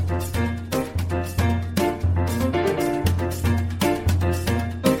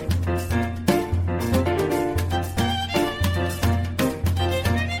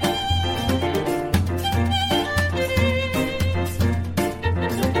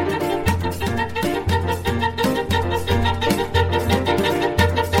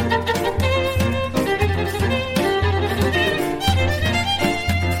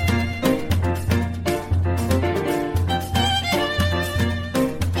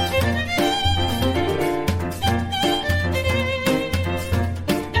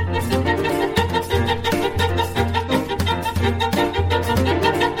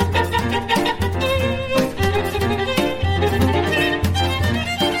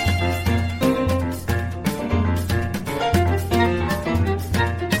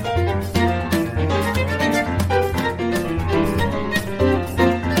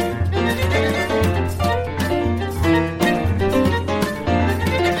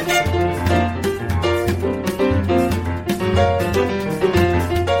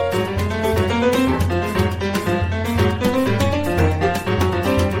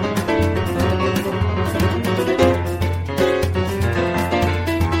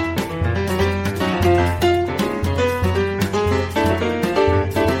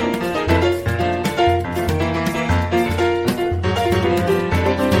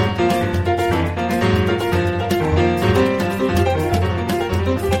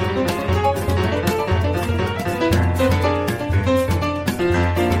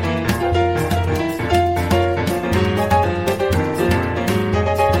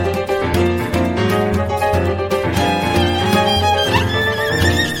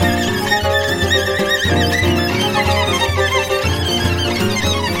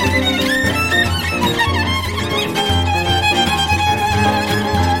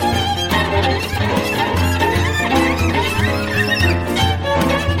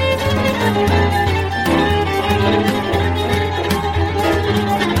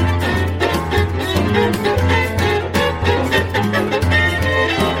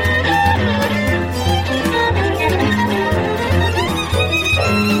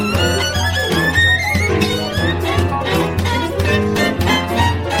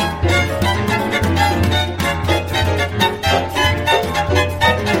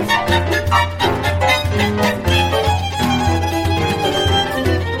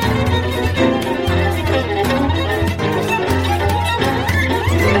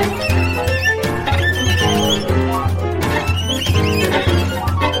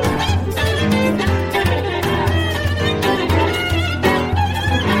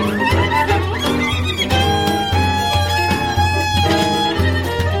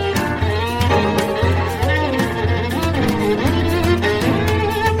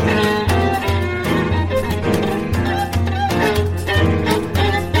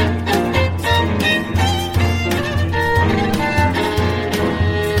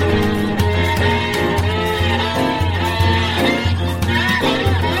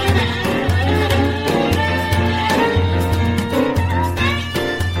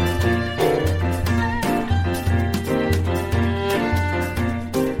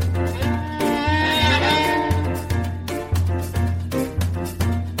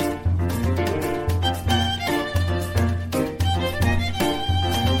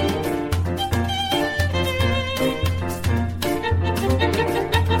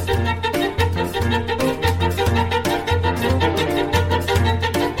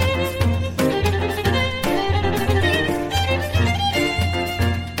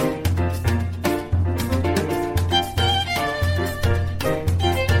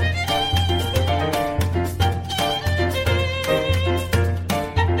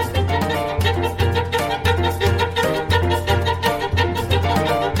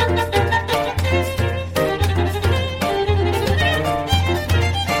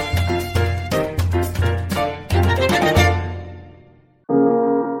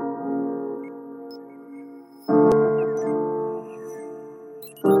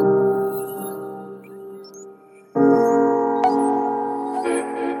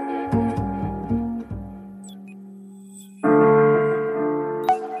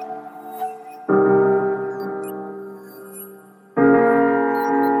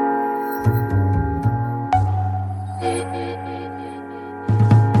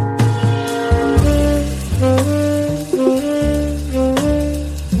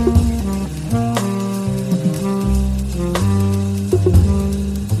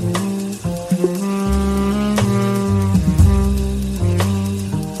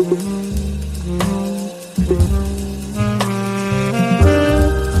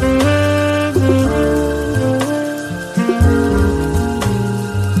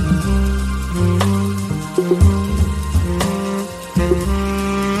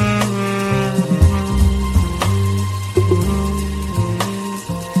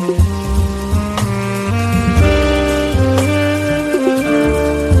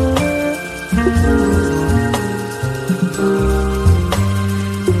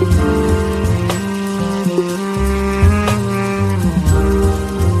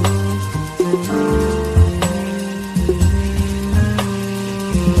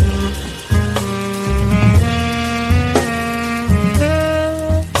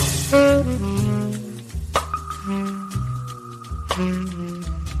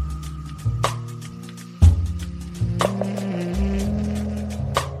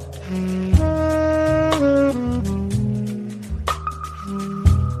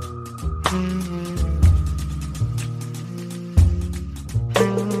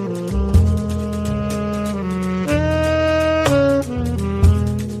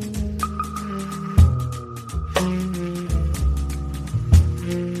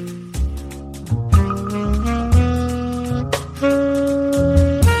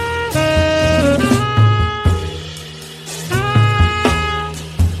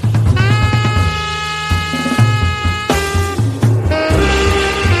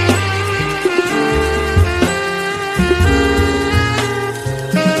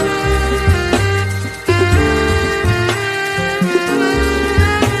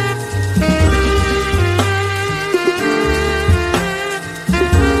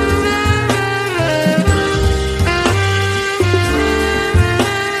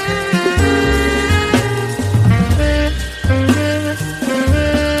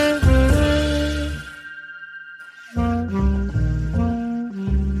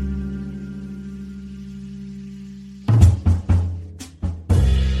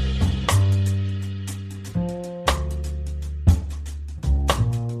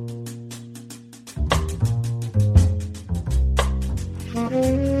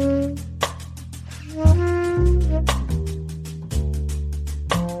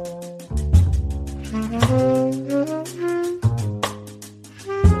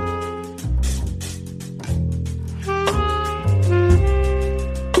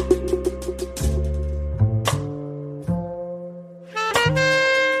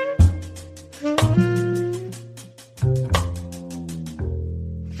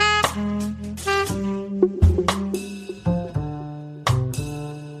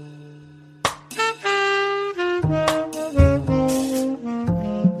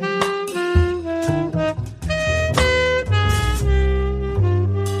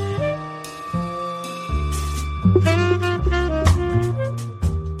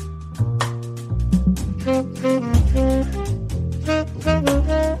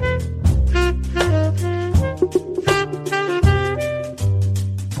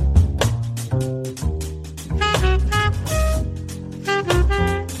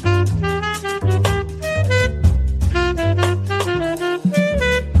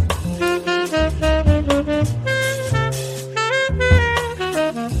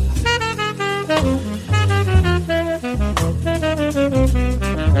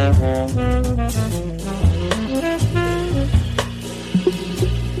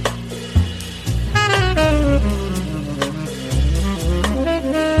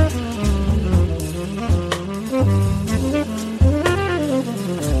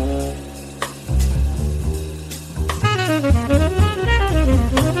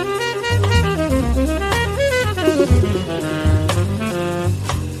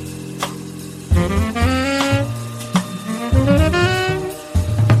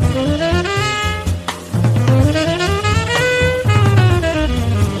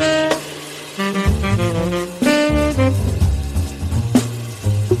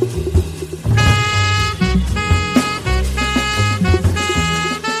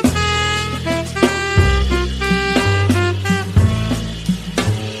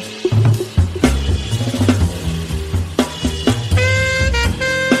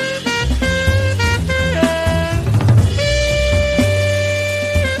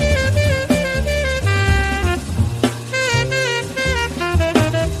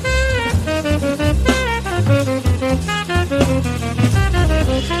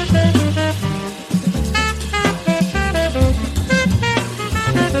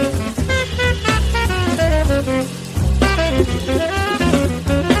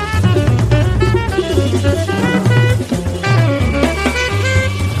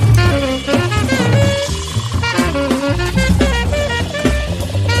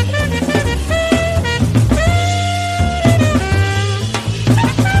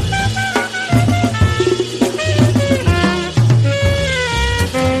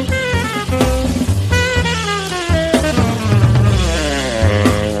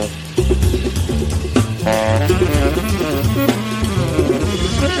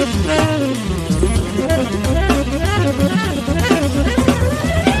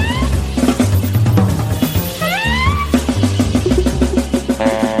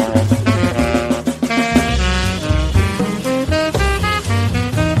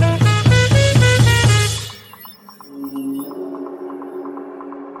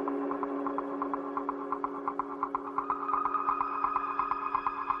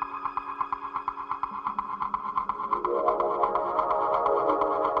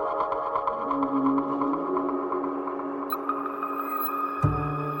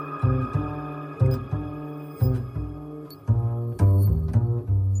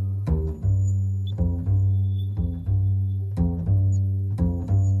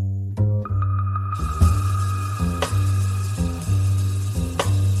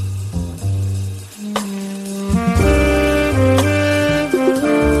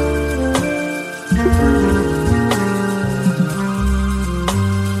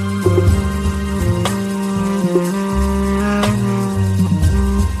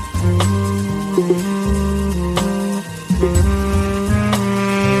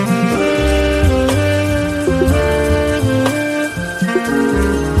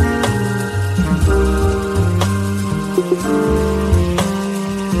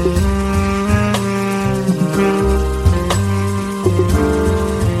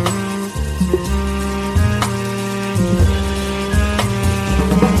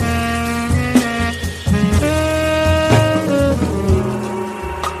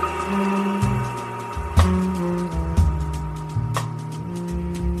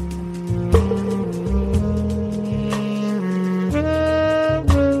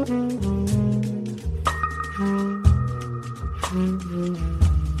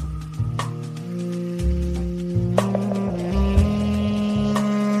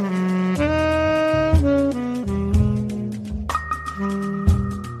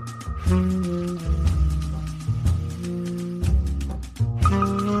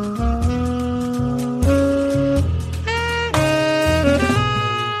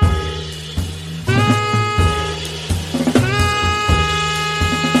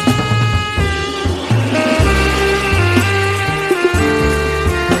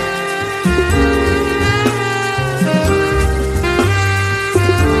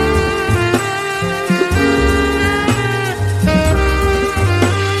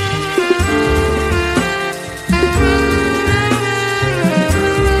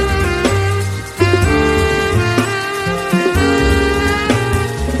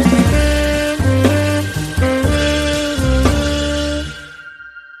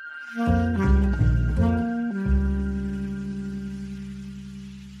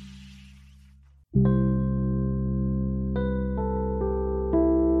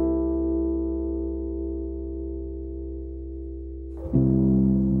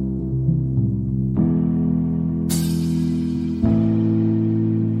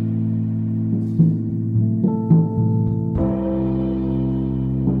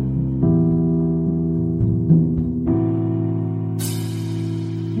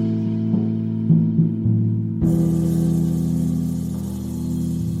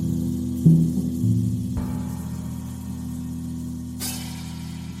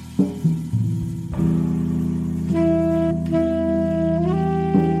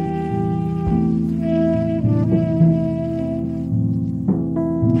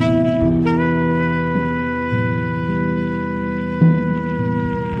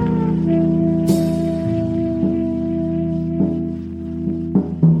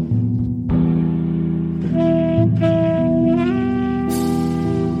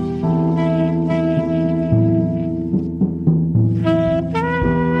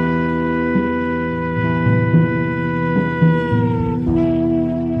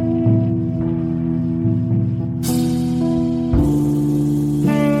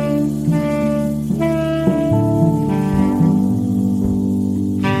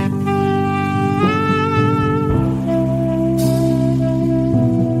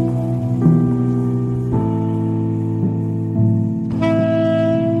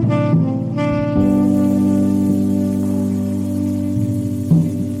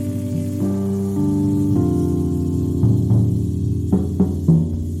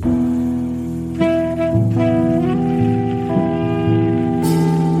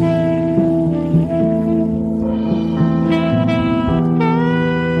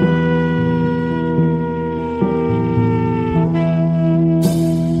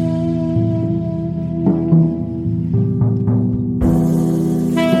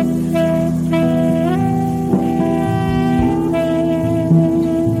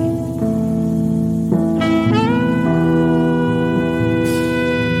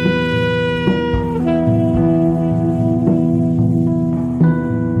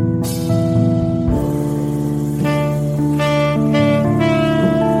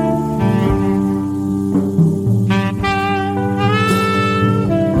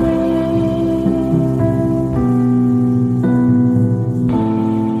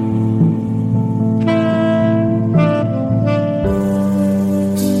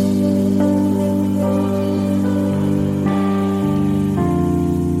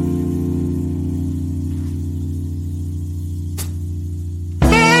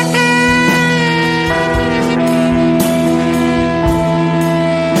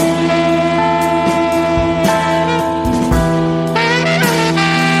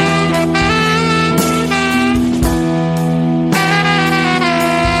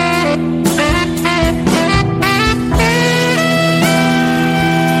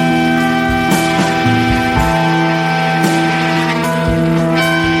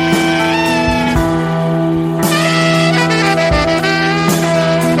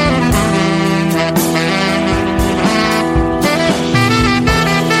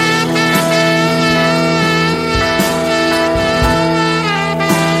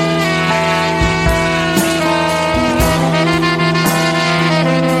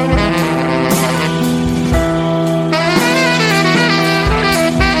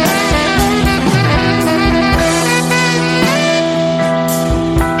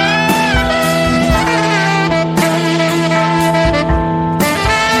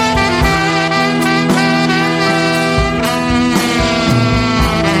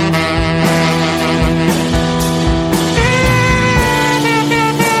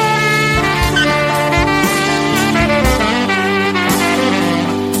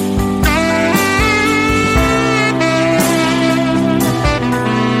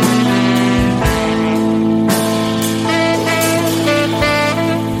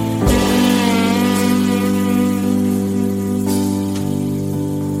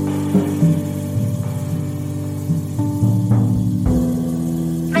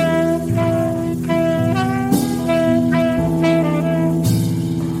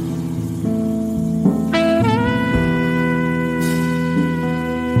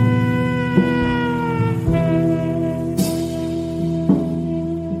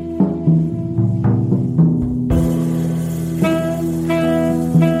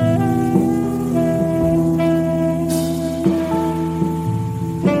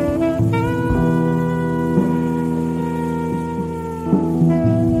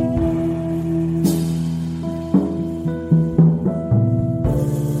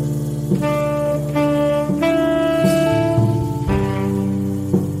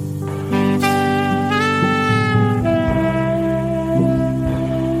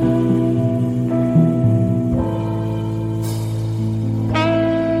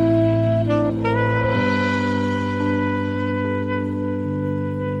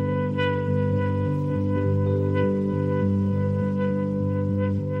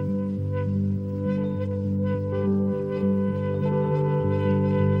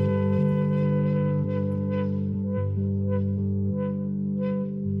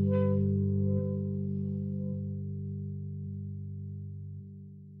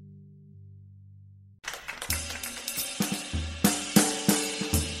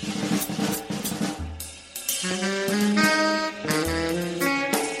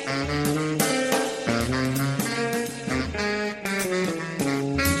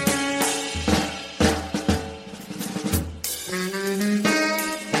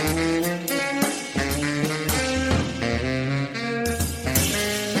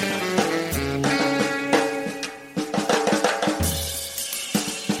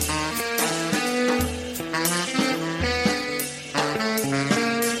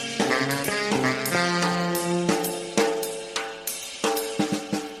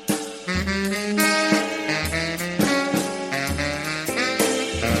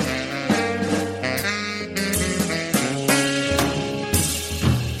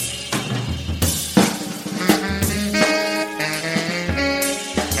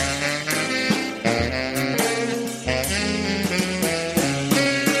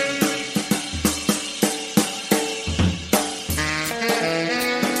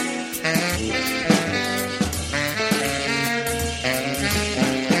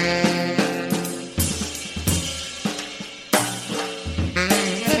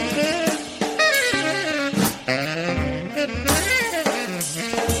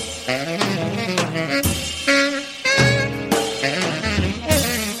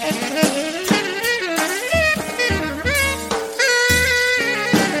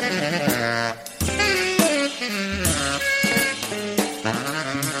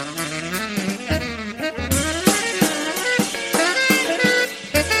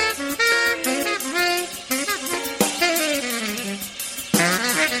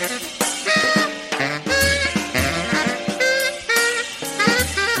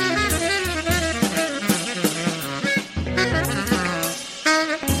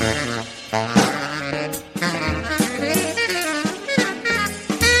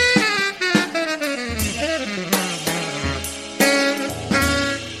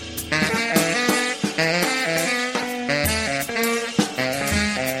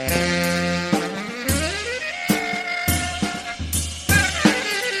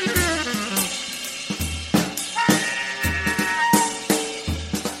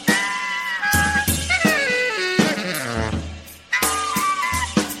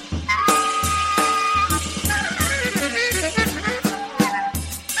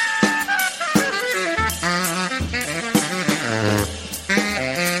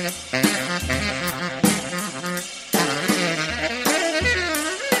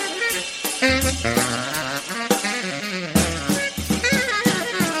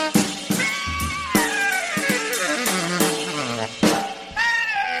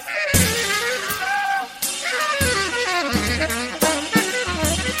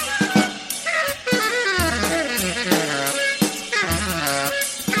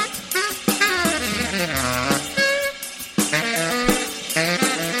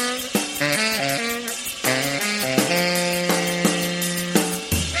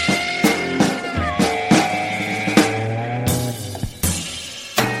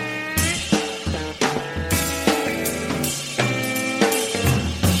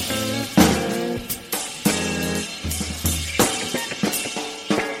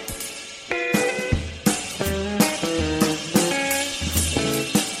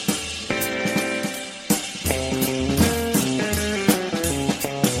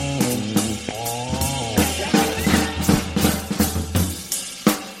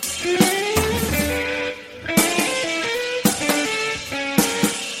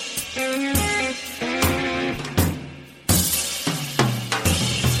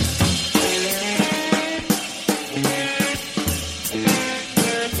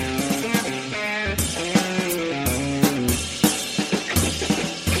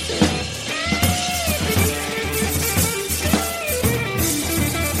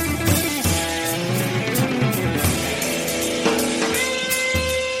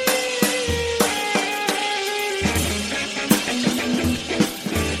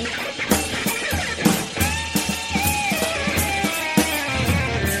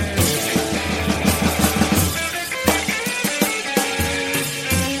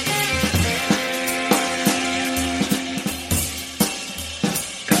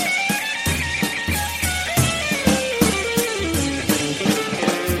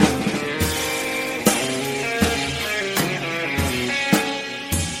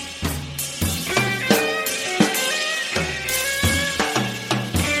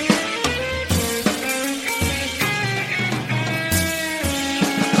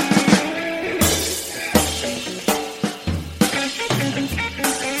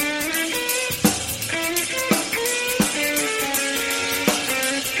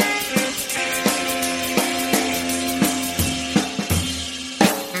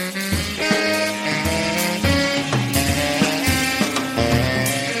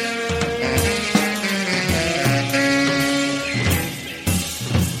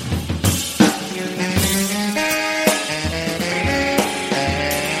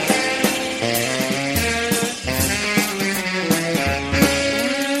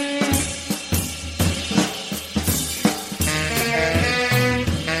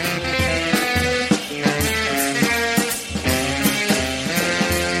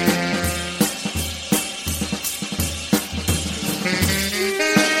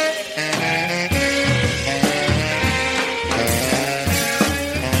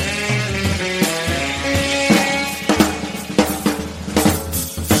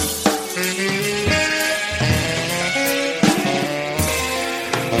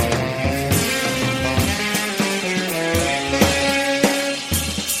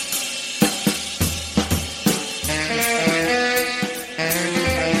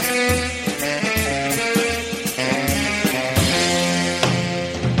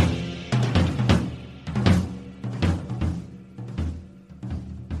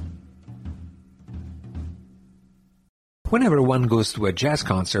 Whenever one goes to a jazz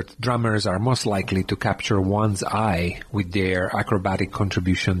concert, drummers are most likely to capture one's eye with their acrobatic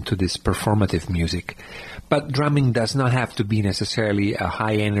contribution to this performative music. But drumming does not have to be necessarily a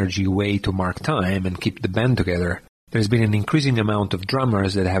high-energy way to mark time and keep the band together. There's been an increasing amount of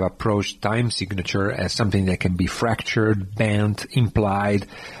drummers that have approached time signature as something that can be fractured, bent, implied,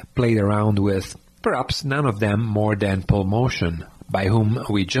 played around with, perhaps none of them more than Paul Motion, by whom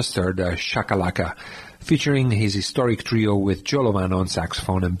we just heard Shakalaka, featuring his historic trio with Joe Lovano on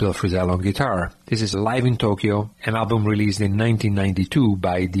saxophone and Bill Frisell on guitar. This is Live in Tokyo, an album released in 1992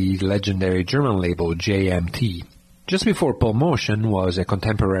 by the legendary German label JMT. Just before Paul Motion was a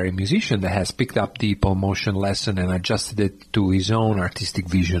contemporary musician that has picked up the Paul Motion lesson and adjusted it to his own artistic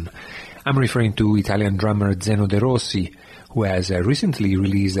vision. I'm referring to Italian drummer Zeno De Rossi, who has recently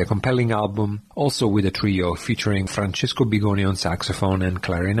released a compelling album, also with a trio featuring Francesco Bigoni on saxophone and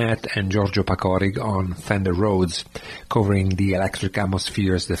clarinet and Giorgio Pacorig on Fender Rhodes, covering the electric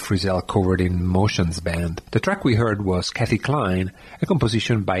atmospheres that Frisell covered in Motion's band. The track we heard was Kathy Klein, a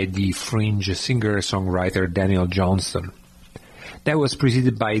composition by the fringe singer-songwriter Daniel Johnston. That was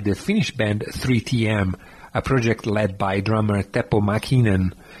preceded by the Finnish band 3TM, a project led by drummer Teppo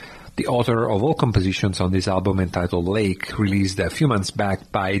Mäkinen, the author of all compositions on this album entitled Lake, released a few months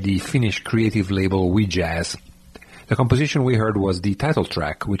back by the Finnish creative label We Jazz. The composition we heard was the title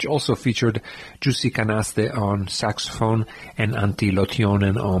track, which also featured Jussi Canaste on saxophone and Antti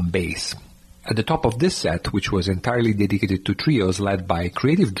Lotionen on bass. At the top of this set, which was entirely dedicated to trios led by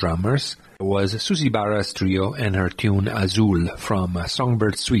creative drummers, was Susie Barra's trio and her tune Azul from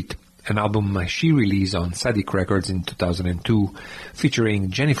Songbird Suite, an album she released on Sadik Records in 2002,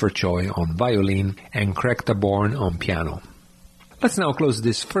 featuring Jennifer Choi on violin and Craig Taborn on piano. Let's now close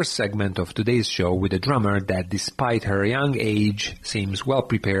this first segment of today's show with a drummer that, despite her young age, seems well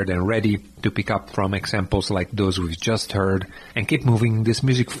prepared and ready to pick up from examples like those we've just heard and keep moving this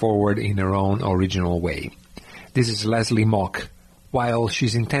music forward in her own original way. This is Leslie Mock. While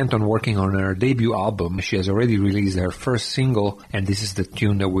she's intent on working on her debut album, she has already released her first single, and this is the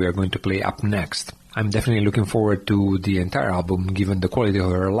tune that we are going to play up next. I'm definitely looking forward to the entire album, given the quality of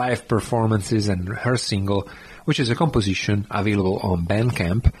her live performances and her single, which is a composition available on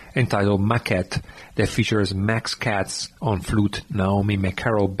Bandcamp, entitled Maquette, that features Max Katz on flute, Naomi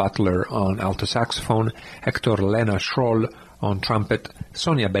McCarroll Butler on alto saxophone, Hector Lena Schroll on trumpet,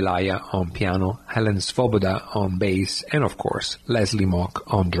 Sonia Belaya on piano, Helen Svoboda on bass, and of course, Leslie Mock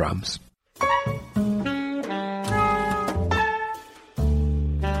on drums.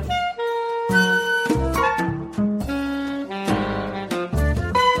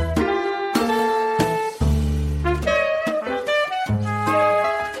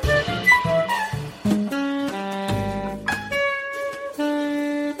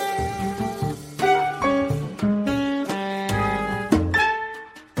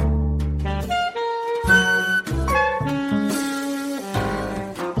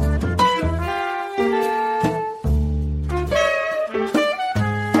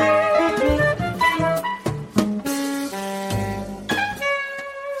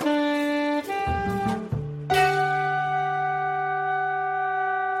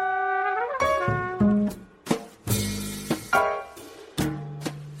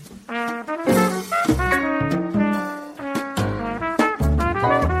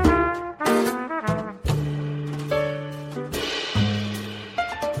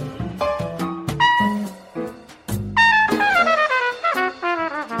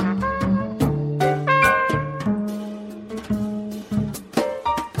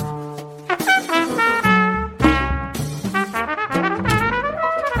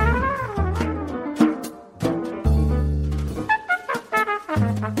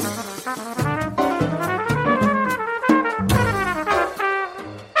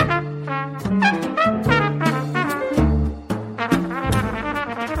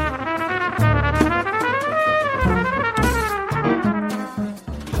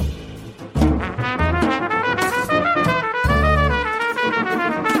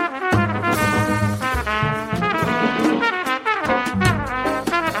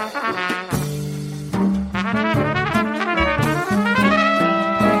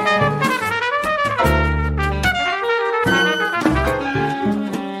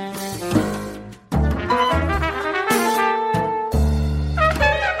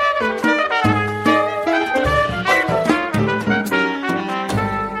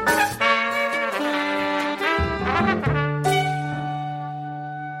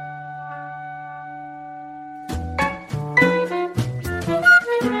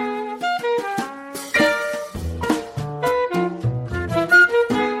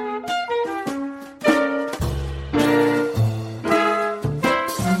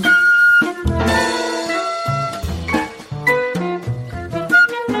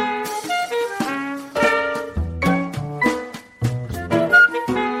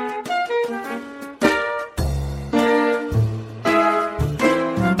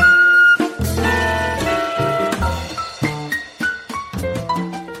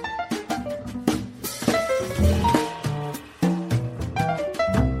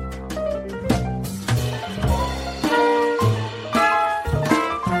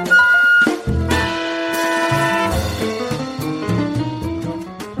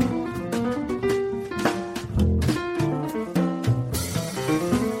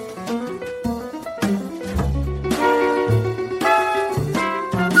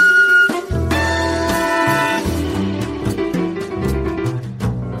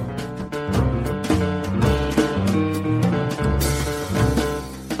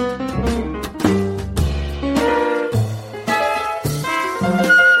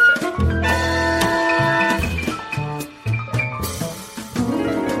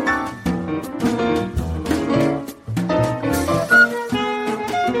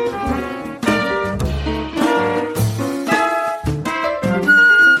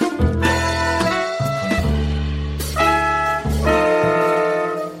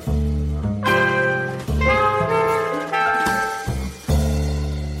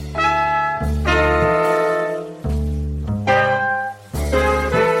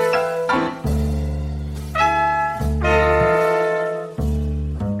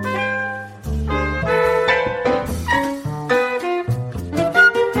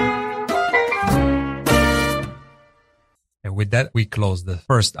 that, we close the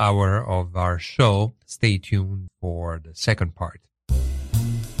first hour of our show. Stay tuned for the second part.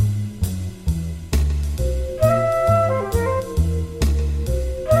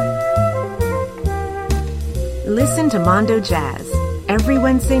 Listen to Mondo Jazz every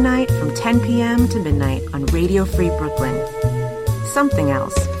Wednesday night from 10 p.m. to midnight on Radio Free Brooklyn. Something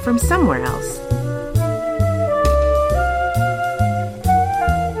else from somewhere else.